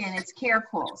check in. It's care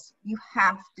calls. You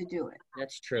have to do it.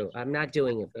 That's true. I'm not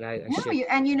doing it, but I should.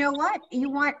 And you know what?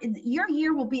 Your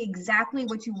year will be exactly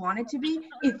what you want it to be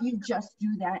if you just do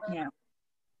that now.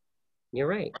 You're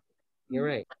right. You're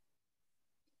right.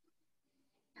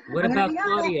 What about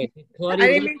Claudia? I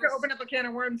didn't mean to open up a can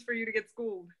of worms for you to get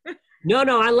schooled.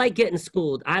 No, I like getting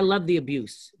schooled. I love the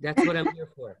abuse. That's what I'm here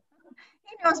for.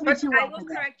 He knows me too well. I will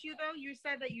correct you though. You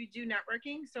said that you do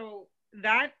networking, so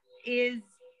that is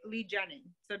lead genning.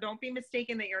 So don't be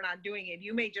mistaken that you're not doing it.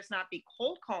 You may just not be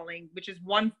cold calling, which is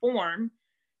one form,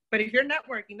 but if you're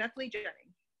networking, that's lead genning.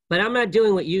 But I'm not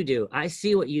doing what you do. I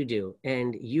see what you do,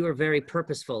 and you are very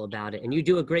purposeful about it, and you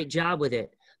do a great job with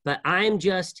it. But I'm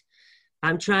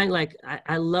trying, like,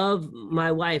 I love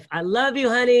my wife. I love you,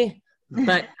 honey.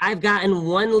 But I've gotten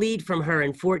one lead from her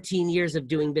in 14 years of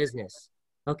doing business.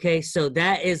 Okay, so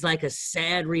that is like a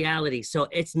sad reality. So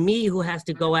it's me who has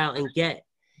to go out and get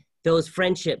those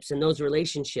friendships and those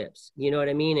relationships. You know what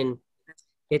I mean? And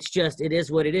it is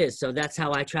what it is. So that's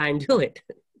how I try and do it.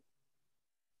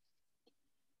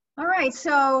 All right,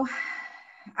 so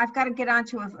I've got to get on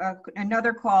to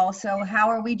another call. So how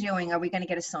are we doing? Are we going to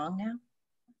get a song now?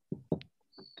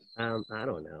 I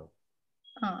don't know.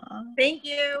 Aww. Thank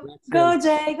you. Go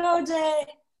Jay, go Jay,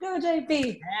 go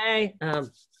JP. Hey.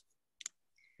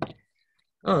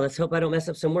 Let's hope I don't mess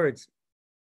up some words.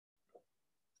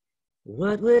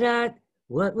 What would I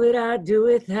do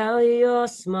without your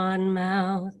smart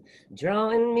mouth,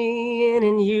 drawing me in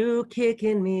and you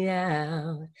kicking me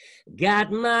out?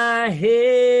 Got my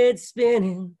head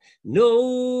spinning,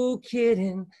 no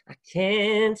kidding, I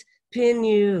can't pin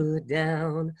you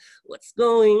down. What's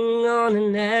going on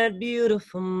in that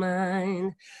beautiful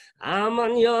mind? I'm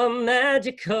on your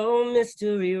magical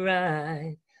mystery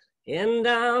ride, and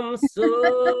I'm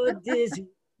so dizzy,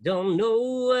 don't know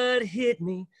what hit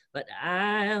me, but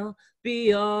I'll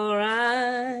be all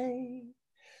right.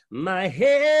 My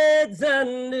head's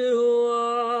underwater,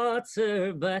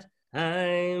 but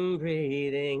I'm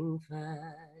breathing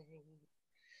fine.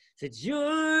 Said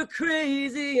you're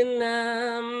crazy and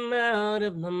I'm out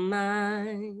of my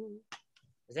mind.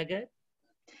 Is that good?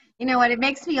 You know what? It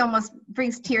makes me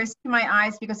brings tears to my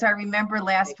eyes because I remember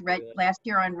last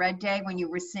year on Red Day when you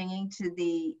were singing to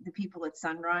the people at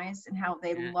Sunrise and how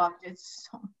they loved it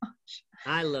so much.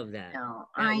 I love that. No,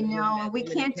 I know. We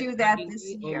can't do that this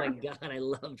year. Oh my God, I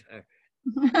loved her.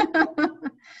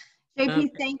 JP,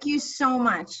 thank you so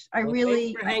much. I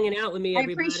really thanks for hanging out with me, I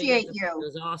everybody. appreciate It you.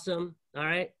 was awesome. All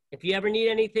right. If you ever need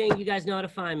anything, you guys know how to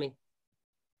find me.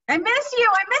 I miss you.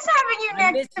 I miss having you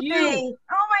next to me.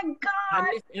 Oh my God.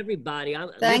 I miss everybody.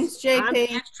 Thanks, listen, I'm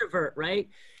JP. an extrovert, right?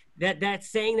 That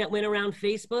saying that went around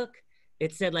Facebook,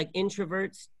 it said like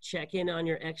introverts check in on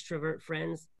your extrovert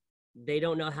friends. They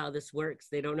don't know how this works.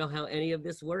 They don't know how any of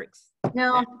this works.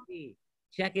 No.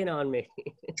 Check in on me.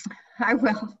 I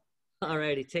will. All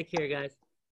righty. Take care, guys.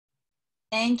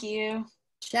 Thank you.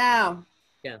 Ciao.